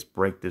want to see us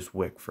break this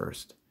wick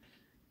first.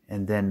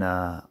 And then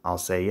I'll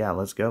say, yeah,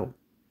 let's go.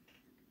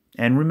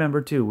 And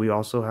remember, too, we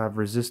also have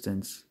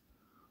resistance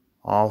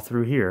all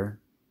through here,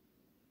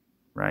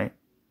 right?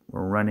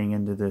 We're running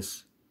into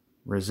this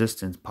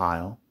resistance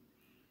pile.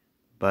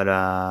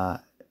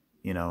 But,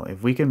 you know,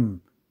 if we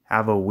can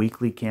have a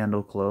weekly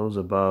candle close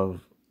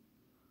above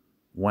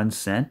 1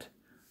 cent,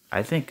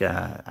 I think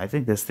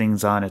this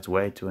thing's on its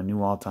way to a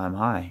new all-time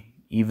high,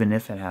 even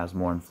if it has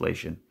more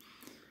inflation,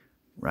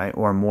 right?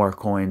 Or more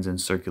coins in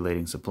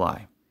circulating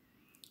supply.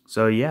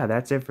 So yeah,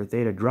 that's it for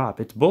Theta Drop.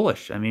 It's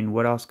bullish. I mean,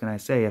 what else can I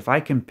say? If I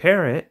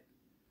compare it,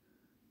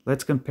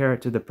 let's compare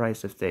it to the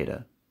price of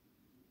Theta.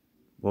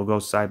 We'll go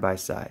side by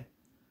side.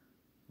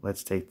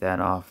 Let's take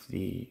that off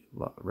the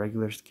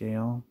regular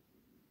scale.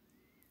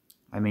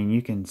 I mean,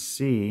 you can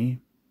see,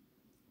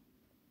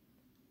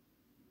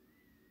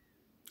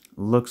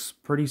 looks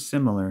pretty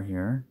similar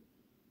here.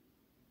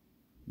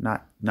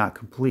 Not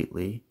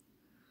completely,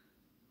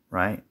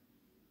 right?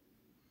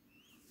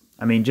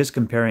 I mean, just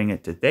comparing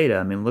it to Theta,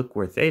 I mean, look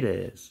where Theta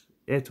is.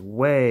 It's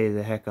way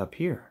the heck up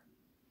here,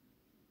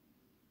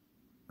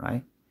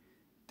 right?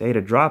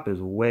 Theta Drop is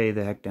way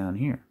the heck down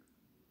here.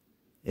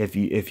 If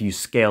you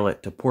scale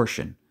it to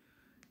portion,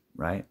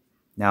 right?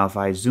 Now, if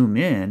I zoom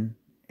in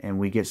and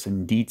we get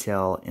some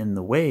detail in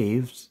the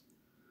waves,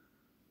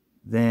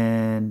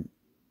 then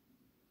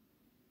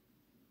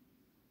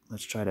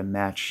let's try to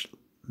match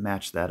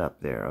that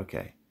up there.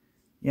 Okay.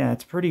 Yeah,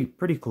 it's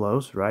pretty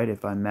close, right?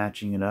 If I'm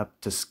matching it up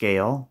to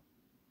scale.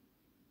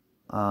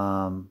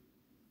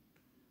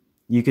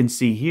 You can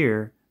see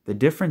here, the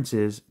difference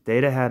is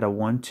Theta had a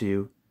 1,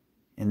 2,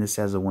 and this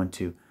has a 1,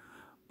 2.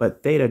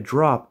 But Theta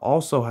Drop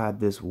also had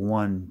this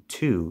 1,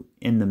 2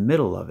 in the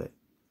middle of it,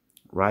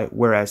 right?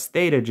 Whereas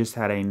Theta just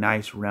had a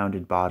nice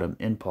rounded bottom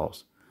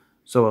impulse.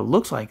 So it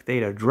looks like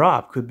Theta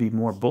Drop could be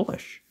more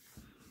bullish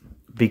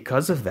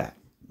because of that,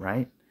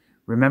 right?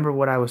 Remember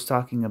what I was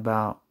talking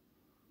about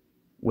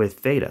with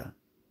Theta,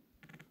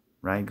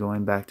 right?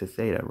 Going back to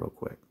Theta real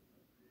quick.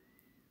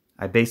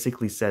 I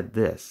basically said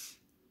this.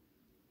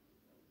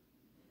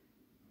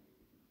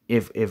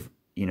 If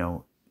you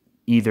know,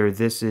 either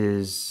this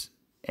is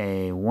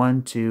a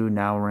 1, 2,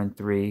 now we're in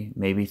 3,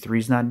 maybe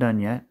 3's not done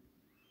yet.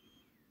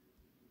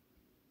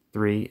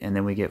 3, and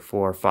then we get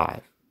 4 or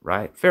 5,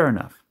 right? Fair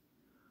enough.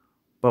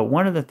 But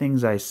one of the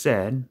things I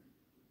said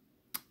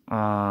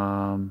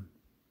a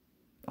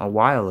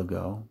while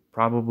ago,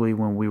 probably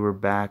when we were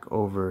back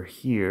over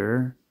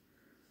here,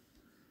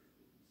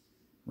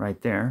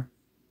 right there,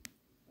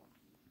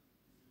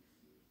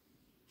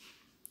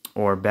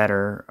 or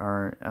better,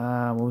 or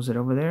what was it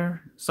over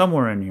there?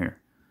 Somewhere in here.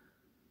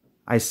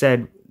 I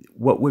said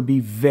what would be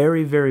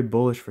very, very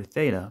bullish for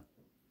Theta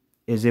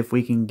is if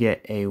we can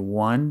get a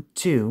 1,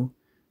 2,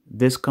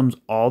 This comes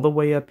all the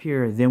way up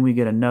here. Then we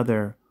get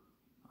another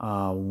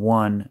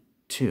 1,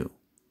 2.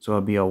 So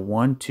it'll be a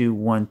 1, 2,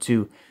 1,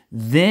 2.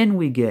 Then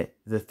we get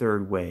the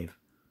third wave,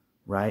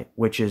 right?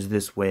 Which is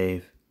this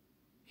wave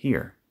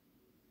here.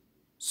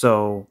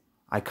 So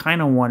I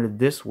kind of wanted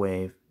this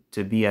wave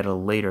to be at a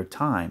later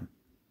time,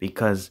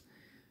 because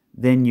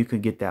then you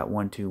could get that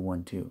 1, 2,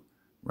 1, 2,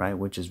 right?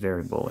 Which is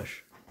very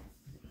bullish.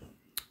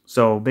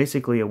 So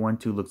basically a 1,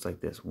 2 looks like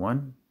this.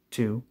 1,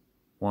 2,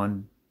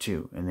 1,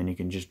 2. And then you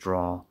can just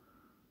draw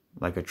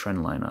like a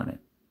trend line on it,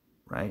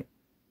 right?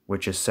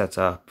 Which just sets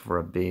up for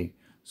a big,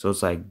 so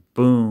it's like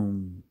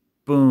boom,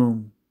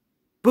 boom,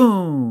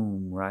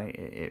 boom, right?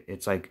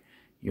 It's like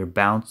you're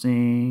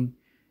bouncing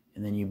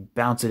and then you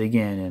bounce it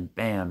again and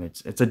bam,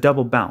 it's a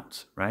double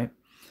bounce, right?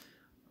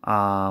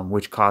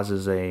 Which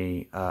causes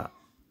a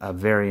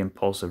very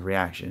impulsive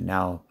reaction.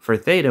 Now for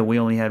theta, we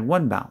only had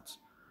one bounce,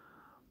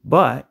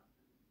 but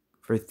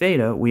for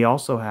theta, we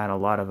also had a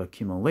lot of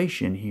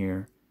accumulation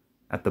here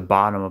at the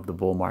bottom of the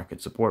bull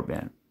market support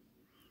band,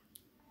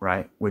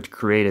 right? Which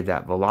created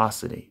that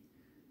velocity.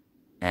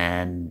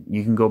 And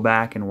you can go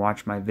back and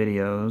watch my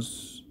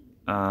videos.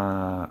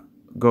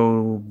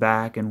 Go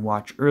back and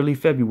watch early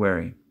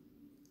February,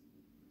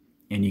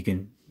 and you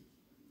can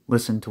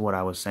listen to what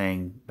I was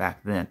saying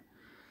back then.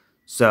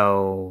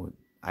 So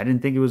I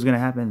didn't think it was going to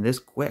happen this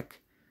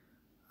quick,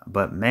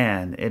 but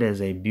man, it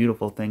is a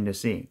beautiful thing to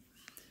see.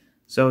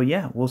 So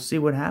yeah, we'll see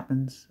what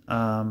happens.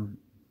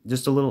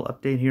 Just a little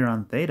update here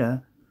on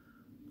theta.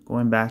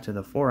 Going back to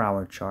the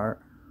 4-hour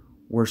chart,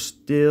 we're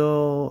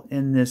still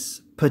in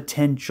this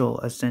potential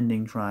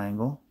ascending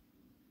triangle,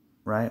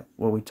 right?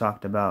 What we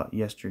talked about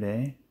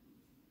yesterday.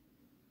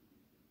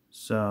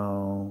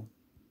 So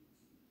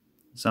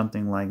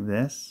something like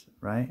this,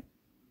 right?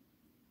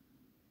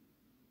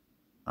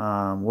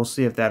 We'll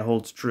see if that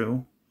holds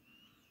true.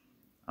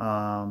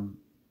 Yeah,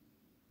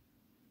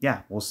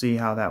 we'll see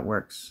how that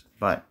works.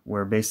 But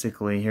we're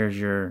basically, here's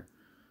your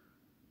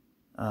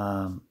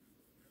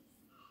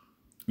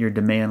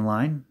demand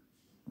line,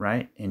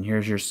 right? And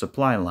here's your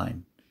supply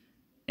line.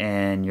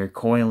 And you're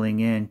coiling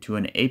into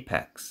an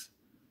apex.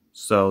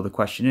 So the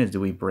question is,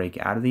 do we break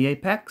out of the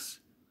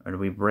apex or do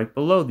we break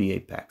below the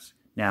apex?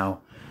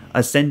 Now,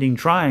 ascending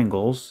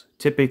triangles,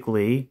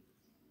 typically,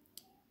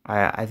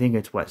 I think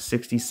it's what,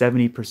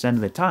 60-70%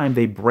 of the time,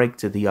 they break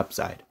to the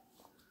upside.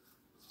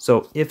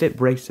 So if it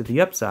breaks to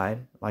the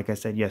upside, like I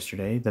said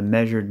yesterday, the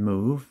measured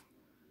move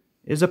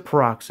is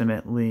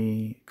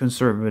approximately,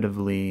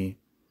 conservatively,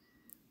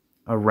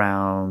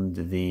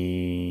 around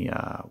the,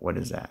 what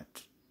is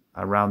that?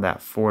 Around that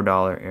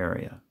 $4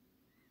 area,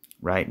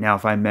 right? Now,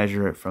 if I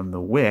measure it from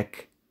the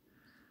wick,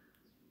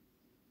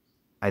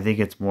 I think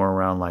it's more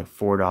around like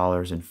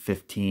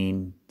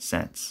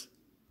 $4.15.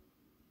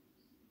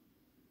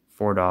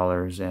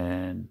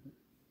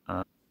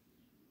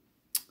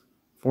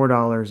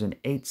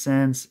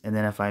 $4.08, and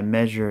then if I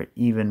measure it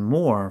even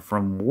more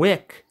from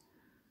wick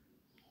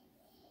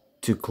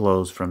to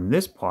close from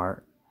this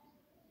part,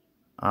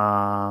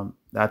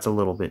 that's a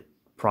little bit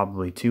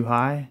probably too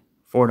high,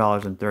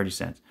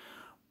 $4.30.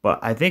 But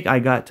I think I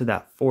got to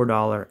that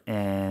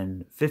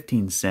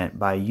 $4.15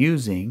 by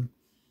using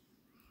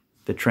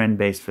the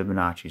trend-based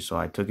Fibonacci. So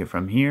I took it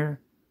from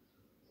here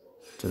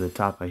to the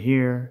top of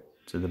here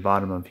to the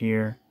bottom of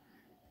here,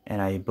 and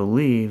I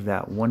believe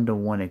that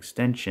 1-to-1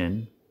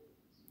 extension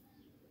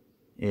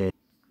is,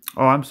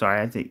 oh, I'm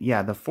sorry, I think,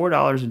 yeah, the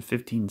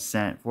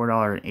 $4.15,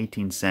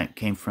 $4.18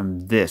 came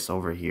from this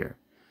over here.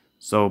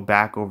 So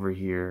back over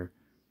here,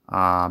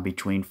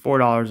 between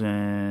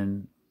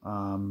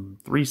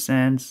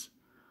 $4.03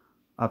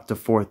 up to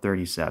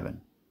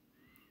 $4.37.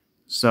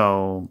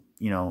 So,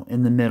 you know,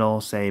 in the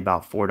middle, say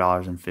about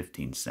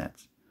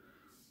 $4.15.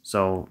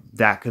 So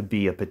that could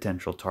be a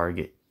potential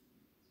target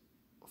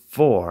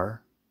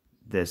for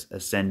this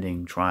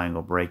ascending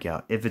triangle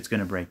breakout, if it's going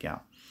to break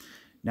out.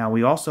 Now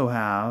we also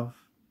have,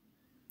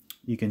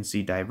 you can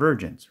see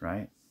divergence,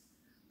 right?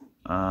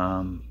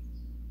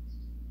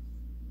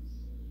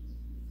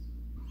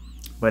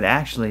 But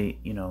actually,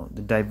 you know,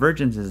 the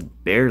divergence is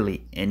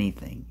barely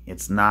anything.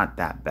 It's not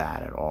that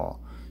bad at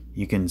all.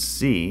 You can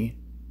see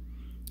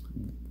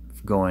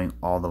going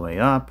all the way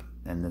up,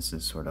 and this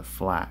is sort of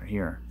flat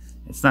here.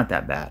 It's not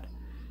that bad.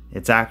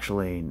 It's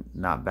actually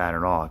not bad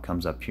at all. It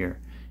comes up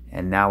here.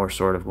 And now we're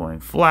sort of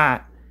going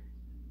flat,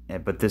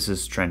 but this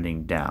is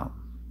trending down,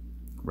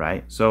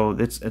 right? So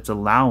it's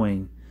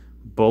allowing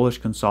bullish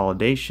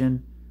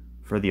consolidation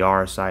for the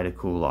RSI to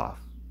cool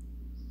off.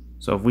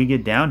 So if we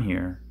get down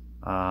here,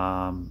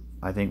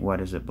 I think, what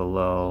is it,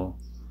 below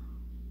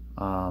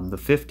the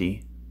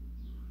 50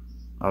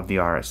 of the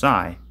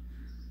RSI,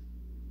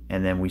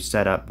 and then we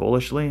set up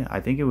bullishly, I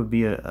think it would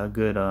be a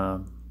good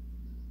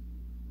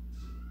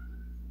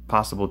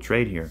possible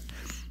trade here.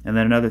 And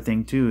then another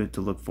thing too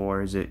to look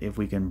for is if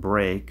we can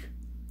break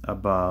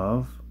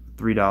above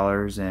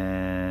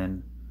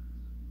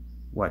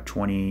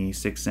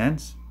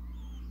 $3.26.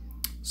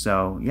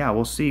 So yeah,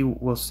 we'll see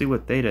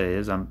what theta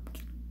is. I'm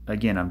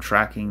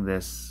tracking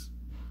this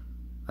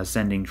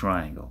ascending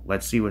triangle.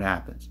 Let's see what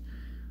happens.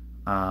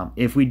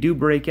 If we do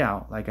break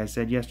out, like I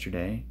said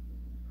yesterday,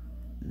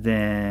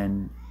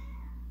 then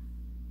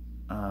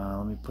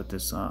let me put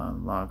this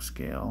on log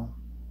scale.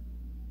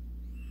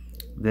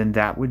 Then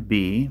that would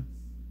be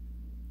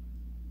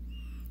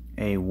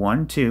a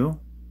 1, 2,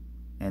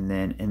 and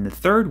then in the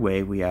third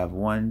wave we have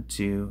 1,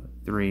 2,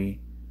 3,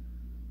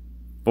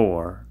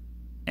 4,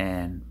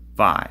 and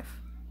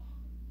 5.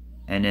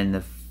 And in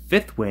the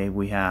fifth wave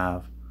we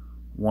have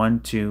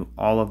 1, 2,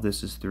 all of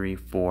this is 3,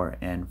 4,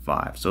 and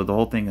 5. So the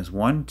whole thing is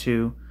 1,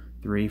 2,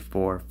 3,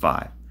 4,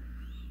 5.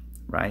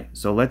 Right?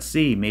 So let's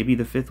see, maybe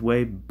the fifth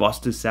wave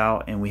busts us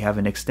out and we have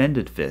an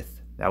extended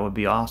fifth. That would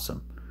be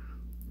awesome.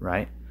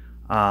 Right?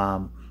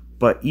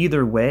 But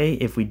either way,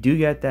 if we do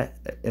get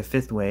a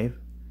fifth wave,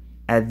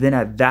 and then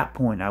at that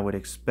point I would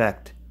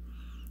expect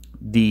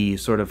the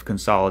sort of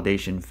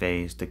consolidation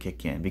phase to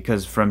kick in,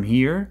 because from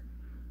here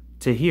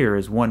to here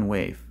is one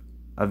wave.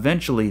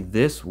 Eventually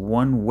this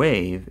one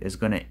wave is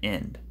going to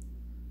end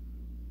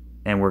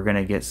and we're going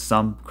to get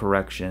some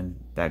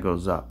correction that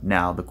goes up.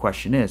 Now the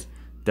question is,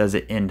 does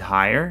it end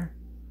higher?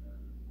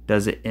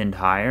 Does it end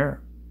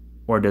higher,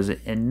 or does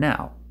it end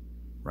now?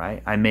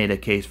 Right? I made a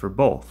case for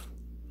both.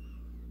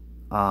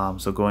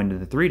 So going to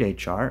the 3-day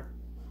chart,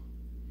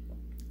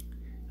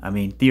 I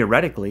mean,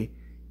 theoretically,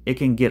 it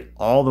can get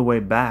all the way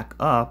back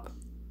up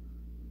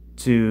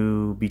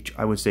to,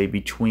 I would say,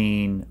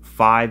 between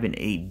 $5 and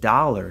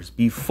 $8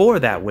 before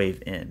that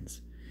wave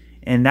ends.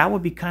 And that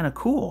would be kind of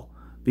cool,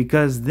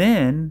 because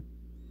then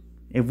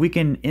if we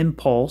can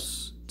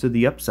impulse to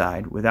the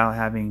upside without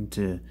having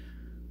to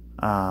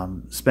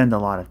spend a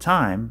lot of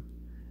time,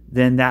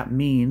 then that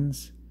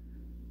means,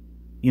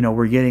 you know,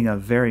 we're getting a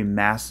very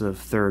massive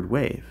third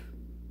wave,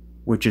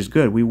 which is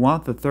good. We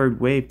want the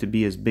third wave to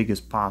be as big as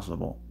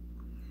possible,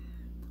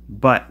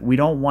 but we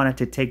don't want it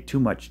to take too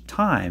much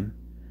time,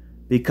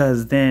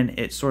 because then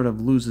it sort of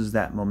loses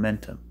that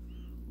momentum,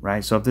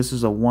 right? So if this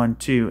is a 1,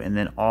 2, and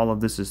then all of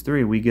this is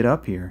 3, we get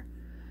up here,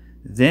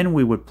 then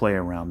we would play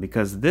around,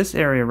 because this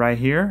area right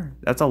here,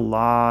 that's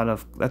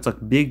a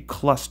big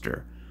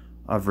cluster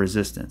of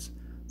resistance.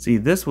 See,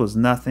 this was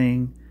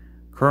nothing.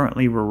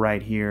 Currently we're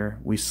right here.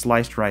 We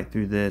sliced right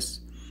through this.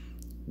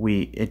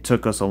 It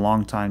took us a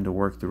long time to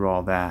work through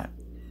all that,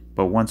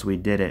 but once we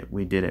did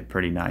it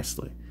pretty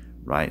nicely,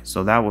 right?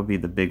 So that would be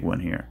the big one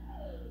here.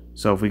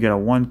 So if we get a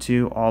 1,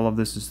 2, all of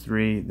this is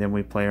 3, then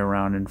we play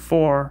around in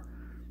 4,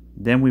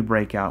 then we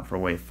break out for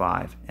wave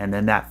 5, and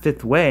then that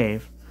fifth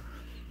wave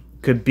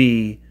could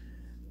be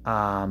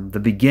the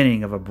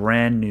beginning of a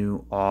brand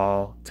new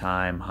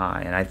all-time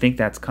high. And I think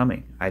that's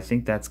coming. I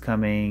think that's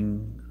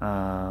coming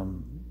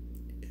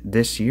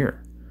this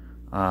year.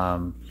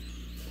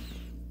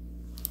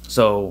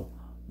 So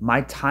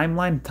my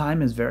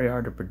time is very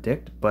hard to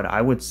predict, but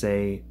I would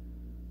say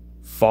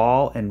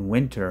fall and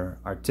winter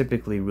are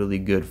typically really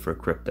good for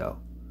crypto,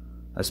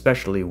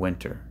 especially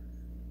winter,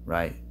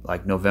 right?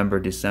 Like November,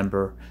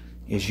 December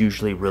is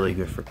usually really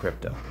good for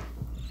crypto.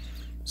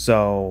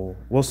 So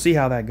we'll see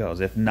how that goes.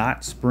 If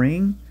not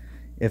spring,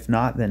 if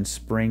not, then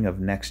spring of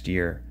next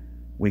year,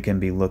 we can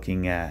be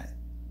looking at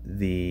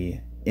the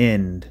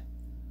end,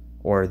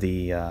 or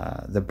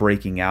the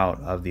breaking out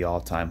of the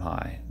all-time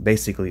high,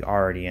 basically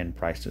already in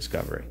price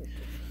discovery.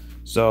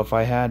 So if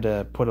I had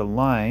to put a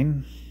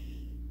line,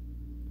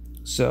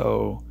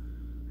 so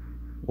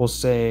we'll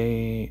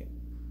say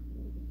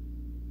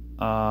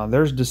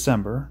there's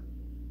December,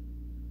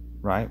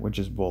 right, which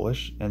is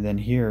bullish, and then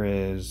here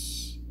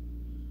is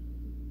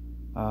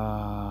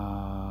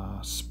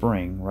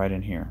spring right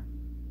in here.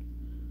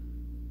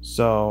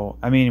 So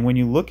I mean, when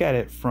you look at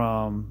it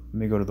from, let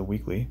me go to the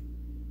weekly.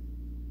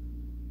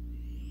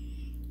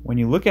 When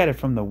you look at it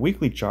from the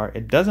weekly chart,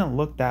 it doesn't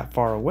look that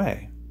far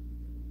away.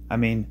 I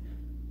mean,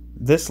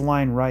 this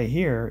line right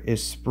here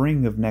is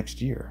spring of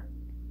next year,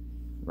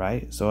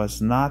 right? So it's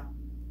not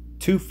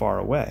too far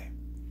away.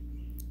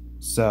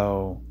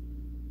 So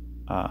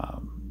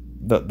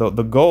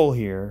the goal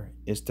here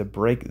is to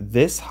break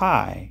this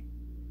high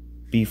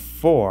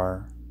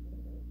before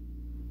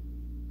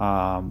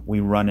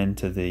we run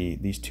into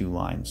these two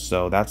lines.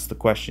 So that's the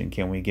question.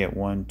 Can we get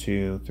 1,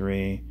 2,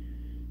 3,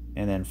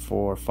 and then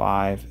 4,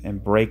 5,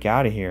 and break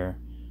out of here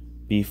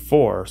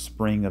before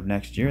spring of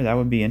next year? That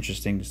would be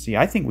interesting to see.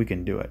 I think we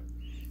can do it.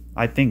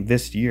 I think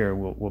this year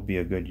will be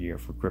a good year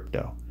for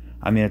crypto.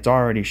 I mean, it's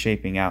already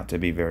shaping out to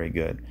be very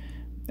good,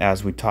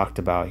 as we talked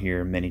about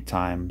here many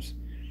times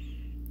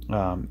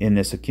in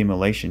this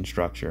accumulation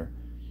structure.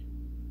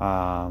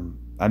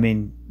 I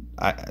mean,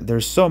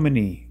 there's so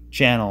many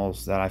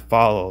channels that I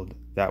followed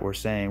that were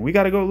saying, we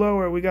got to go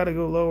lower, we got to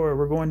go lower,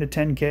 we're going to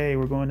 10K,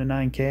 we're going to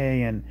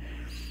 9K, and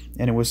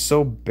it was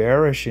so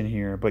bearish in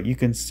here. But you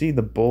can see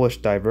the bullish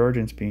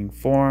divergence being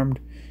formed.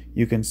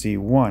 You can see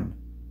 1,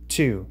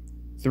 2,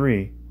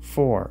 3,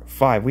 4,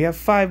 5. We have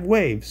 5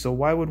 waves, so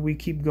why would we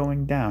keep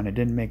going down? It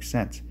didn't make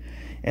sense.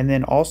 And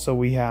then also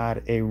we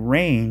had a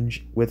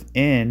range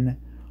within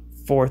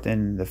 4th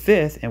and the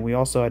 5th, and we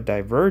also had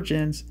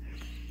divergence.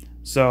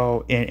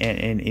 So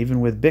and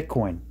even with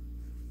Bitcoin,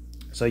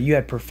 so you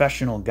had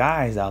professional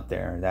guys out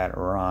there that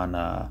were on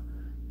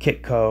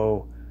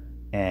Kitco,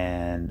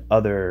 and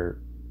other,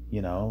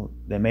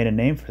 they made a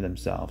name for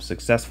themselves,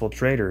 successful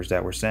traders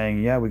that were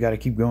saying, yeah, we got to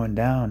keep going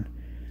down.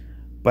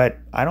 But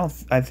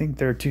I think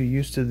they're too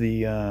used to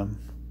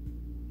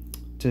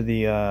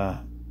they're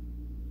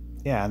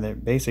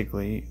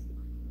basically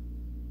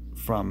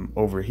from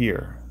over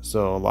here.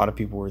 So a lot of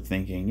people were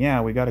thinking,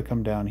 yeah, we got to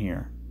come down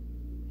here,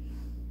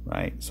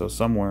 right? So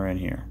somewhere in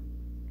here.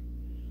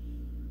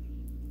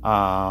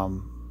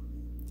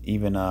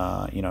 Even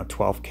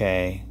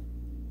 12K,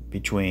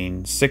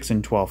 between 6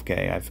 and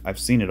 12K. I've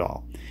seen it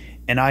all.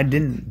 And I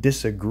didn't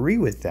disagree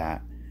with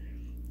that.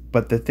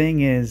 But the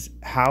thing is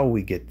how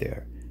we get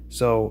there.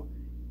 So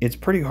it's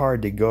pretty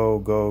hard to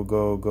go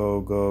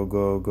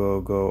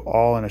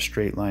all in a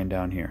straight line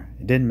down here.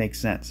 It didn't make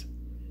sense,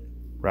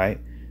 right?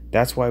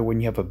 That's why when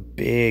you have a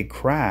big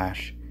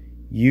crash,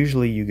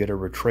 usually you get a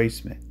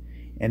retracement.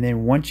 And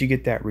then once you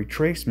get that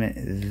retracement,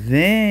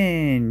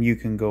 then you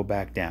can go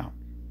back down.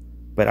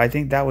 But I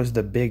think that was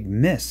the big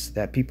miss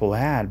that people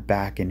had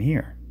back in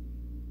here,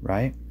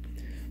 right?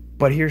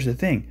 But here's the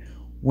thing.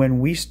 When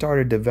we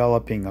started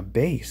developing a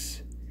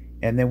base,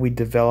 and then we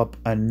developed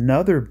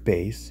another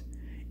base,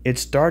 it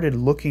started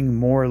looking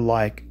more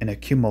like an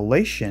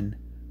accumulation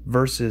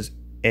versus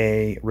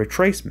a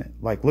retracement.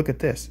 Like, look at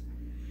this.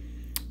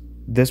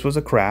 This was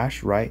a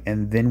crash, right?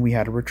 And then we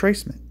had a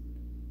retracement.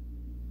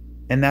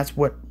 And that's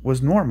what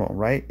was normal,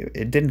 right?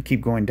 It didn't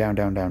keep going down,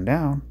 down, down,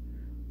 down.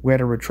 We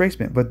had a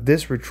retracement, but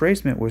this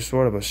retracement was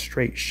sort of a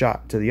straight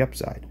shot to the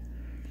upside.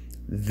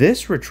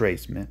 This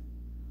retracement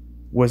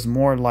was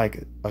more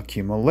like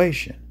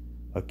accumulation,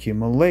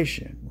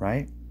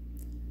 right?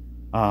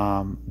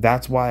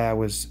 That's why I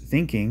was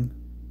thinking,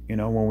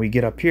 when we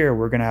get up here,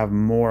 we're going to have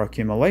more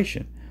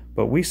accumulation,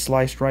 but we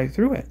sliced right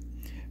through it.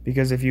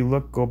 Because if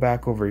you go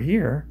back over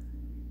here,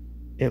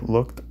 it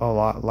looked a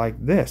lot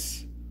like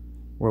this,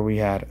 where we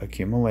had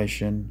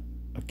accumulation,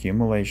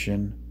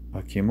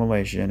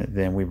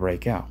 then we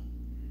break out,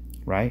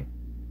 right?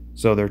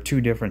 So there are two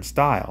different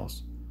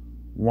styles.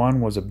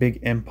 One was a big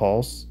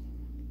impulse.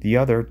 The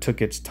other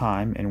took its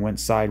time and went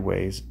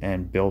sideways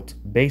and built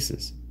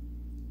bases,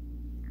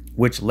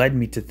 which led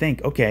me to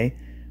think, okay,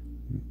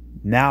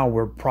 now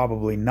we're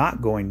probably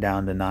not going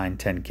down to 9,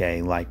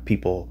 10K like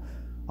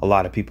a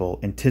lot of people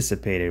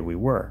anticipated we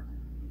were.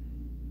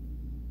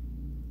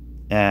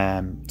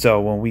 And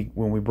so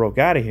when we broke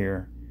out of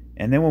here,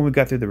 and then when we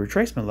got through the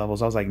retracement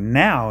levels, I was like,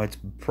 now it's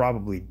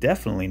probably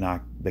definitely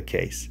not the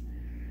case.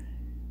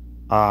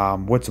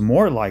 What's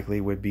more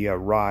likely would be a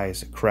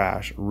rise,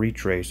 crash,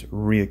 retrace,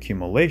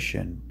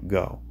 reaccumulation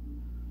go.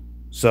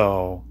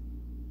 So,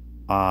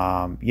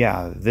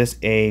 this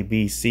A,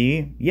 B,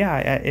 C,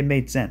 it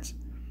made sense.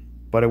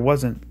 But it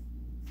wasn't,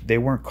 they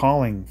weren't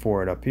calling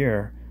for it up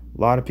here.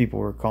 A lot of people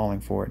were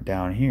calling for it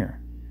down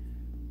here,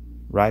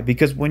 right?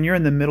 Because when you're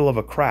in the middle of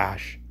a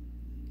crash,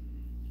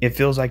 it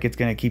feels like it's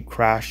going to keep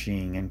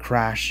crashing and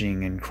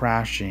crashing and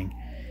crashing.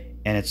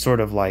 And it's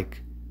sort of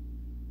like,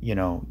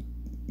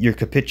 you're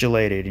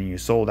capitulated and you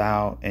sold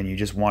out and you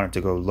just want it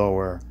to go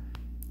lower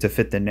to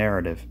fit the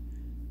narrative.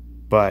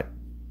 But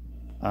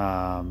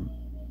I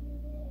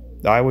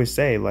always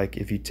say, like,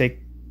 if you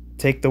take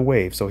the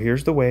wave, so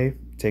here's the wave,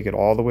 take it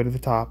all the way to the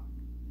top,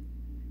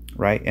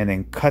 right? And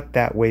then cut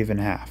that wave in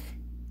half.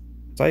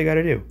 That's all you got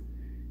to do.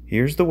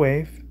 Here's the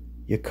wave.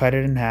 You cut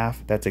it in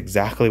half. That's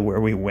exactly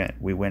where we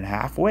went. We went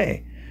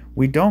halfway.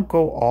 We don't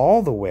go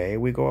all the way.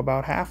 We go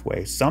about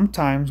halfway.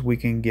 Sometimes we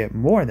can get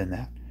more than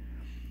that.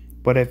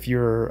 But if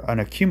you're an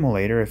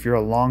accumulator, if you're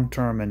a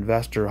long-term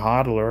investor,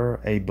 hodler,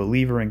 a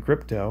believer in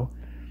crypto,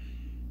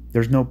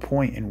 there's no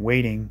point in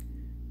waiting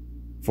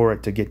for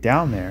it to get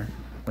down there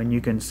when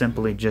you can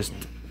simply just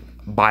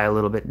buy a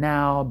little bit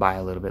now, buy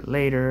a little bit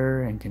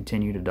later, and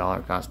continue to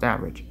dollar cost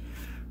average,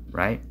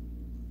 right?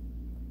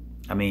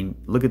 I mean,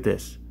 look at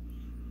this.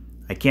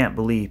 I can't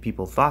believe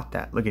people thought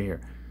that. Look at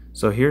here.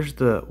 So here's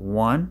the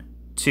 1,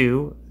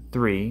 2,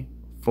 3,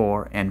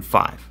 4, and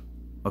 5.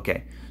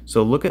 Okay,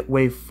 so look at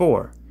wave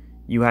 4.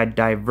 You had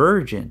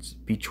divergence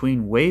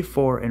between wave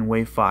 4 and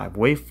wave 5.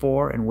 Wave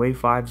 4 and wave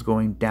 5 is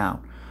going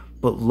down.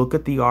 But look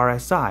at the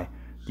RSI.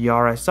 The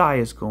RSI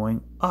is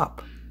going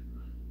up.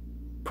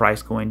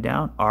 Price going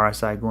down,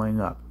 RSI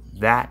going up.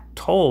 That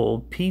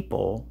told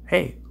people,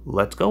 hey,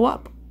 let's go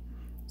up.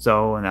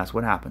 So, and that's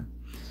what happened.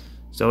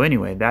 So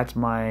anyway, that's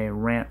my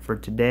rant for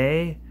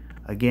today.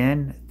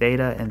 Again,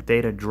 theta and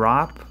theta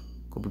drop.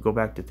 We go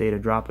back to theta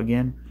drop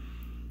again.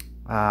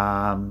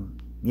 On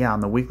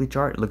the weekly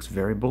chart, it looks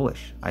very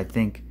bullish. I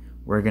think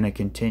we're going to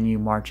continue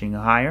marching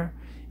higher.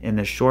 In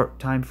the short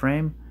time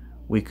frame,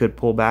 we could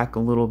pull back a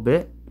little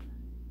bit.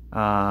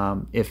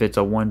 If it's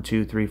a 1,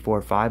 2, 3,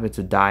 4, 5, it's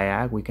a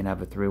diag. We can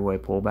have a three-way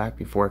pullback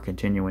before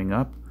continuing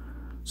up.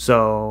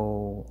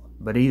 So,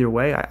 but either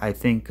way, I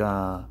think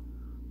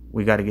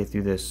we got to get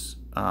through this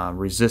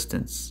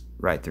resistance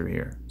right through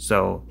here.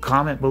 So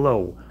comment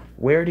below,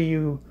 where do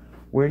you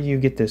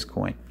get this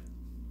coin?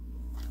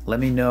 Let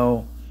me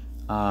know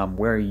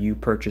where you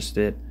purchased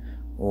it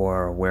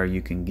or where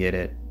you can get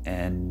it,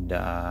 and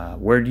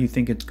where do you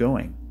think it's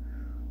going?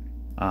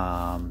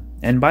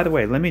 And by the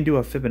way, let me do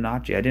a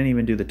Fibonacci. I didn't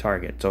even do the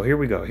target. So here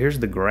we go. Here's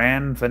the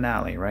grand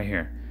finale right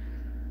here.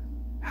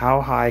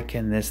 How high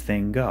can this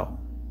thing go?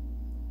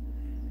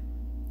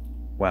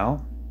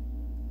 Well,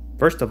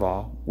 first of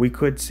all, we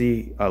could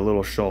see a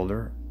little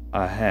shoulder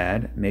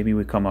ahead. Maybe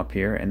we come up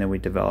here and then we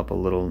develop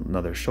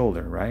another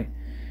shoulder, right?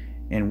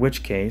 In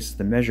which case,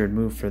 the measured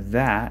move for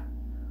that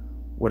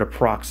would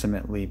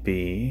approximately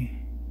be,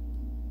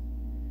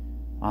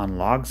 on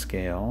log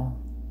scale,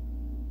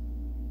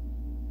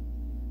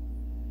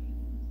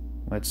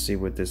 let's see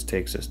what this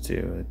takes us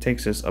to. It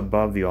takes us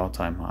above the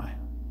all-time high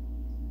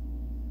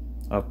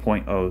of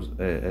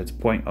it's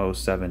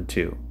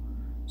 0.072.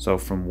 So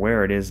from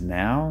where it is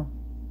now,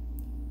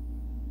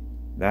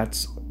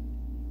 that's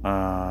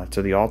to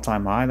the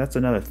all-time high, that's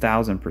another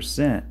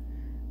 1,000%.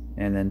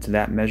 And then to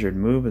that measured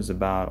move is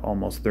about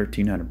almost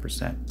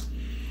 1,300%.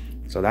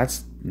 So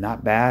that's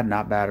not bad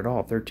at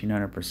all,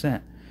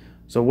 1,300%.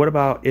 So what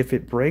about if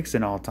it breaks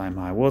an all-time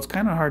high? Well, it's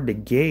kind of hard to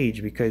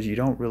gauge because you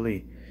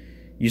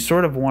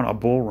sort of want a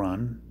bull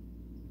run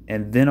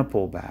and then a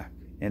pullback,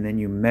 and then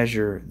you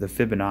measure the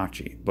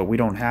Fibonacci. But we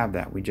don't have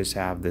that. We just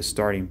have this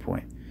starting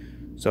point.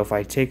 So if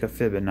I take a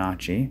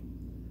Fibonacci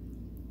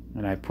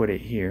and I put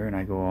it here and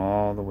I go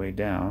all the way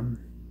down,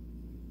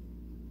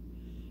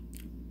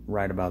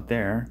 right about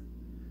there,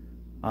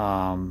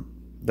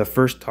 the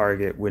first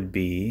target would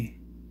be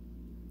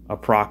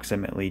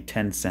approximately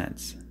 10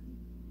 cents.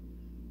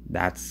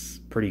 That's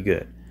pretty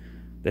good.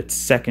 The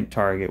second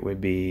target would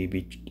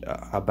be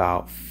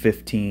about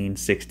 15,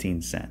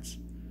 16 cents,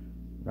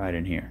 right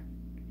in here.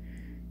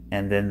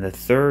 And then the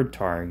third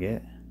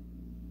target,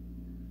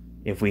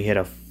 if we hit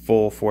a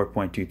full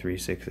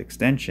 4.236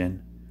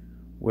 extension,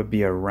 would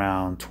be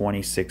around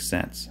 26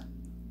 cents.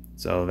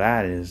 So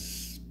that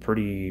is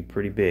pretty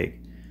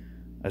big,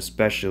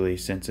 especially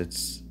since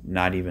it's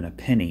not even a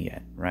penny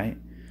yet, right?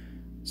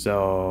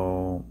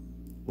 So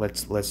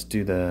let's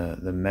do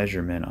the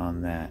measurement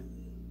on that.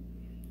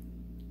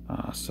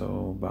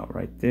 So about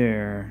right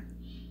there.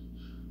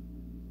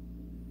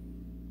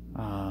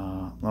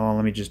 Well,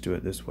 let me just do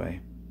it this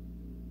way.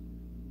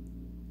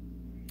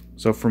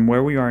 So from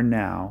where we are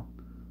now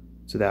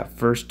to that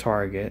first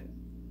target,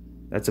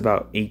 that's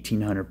about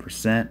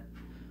 1,800%.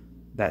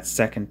 That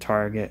second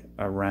target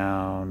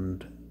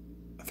around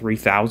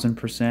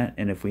 3,000%.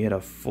 And if we hit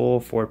a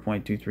full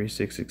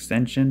 4.236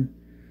 extension,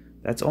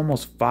 that's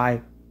almost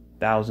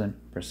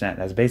 5,000%.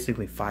 That's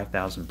basically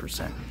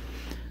 5,000%.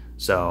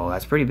 So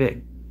that's pretty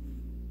big.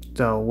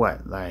 So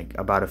what, like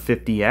about a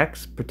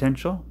 50x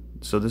potential?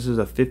 So this is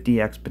a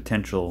 50x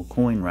potential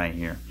coin right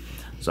here.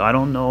 So I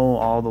don't know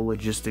all the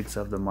logistics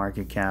of the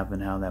market cap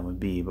and how that would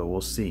be, but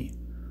we'll see.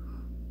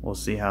 We'll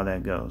see how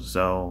that goes.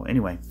 So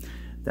anyway,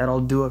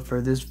 that'll do it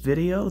for this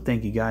video.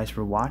 Thank you guys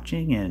for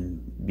watching,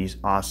 and be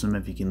awesome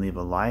if you can leave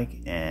a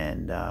like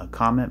and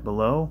comment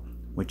below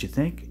what you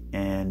think.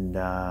 And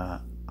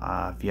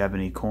if you have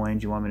any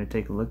coins you want me to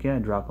take a look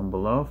at, drop them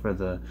below for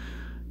the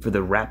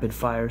rapid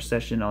fire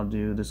session I'll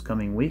do this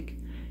coming week.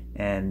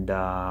 And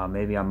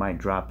maybe I might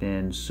drop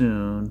in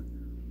soon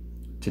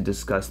to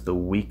discuss the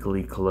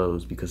weekly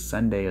close, because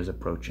Sunday is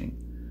approaching.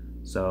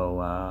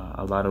 So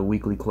a lot of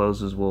weekly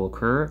closes will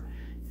occur,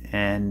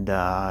 and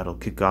it'll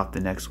kick off the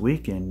next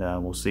week, and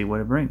we'll see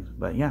what it brings.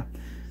 But yeah,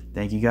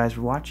 thank you guys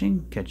for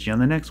watching. Catch you on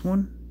the next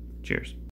one. Cheers.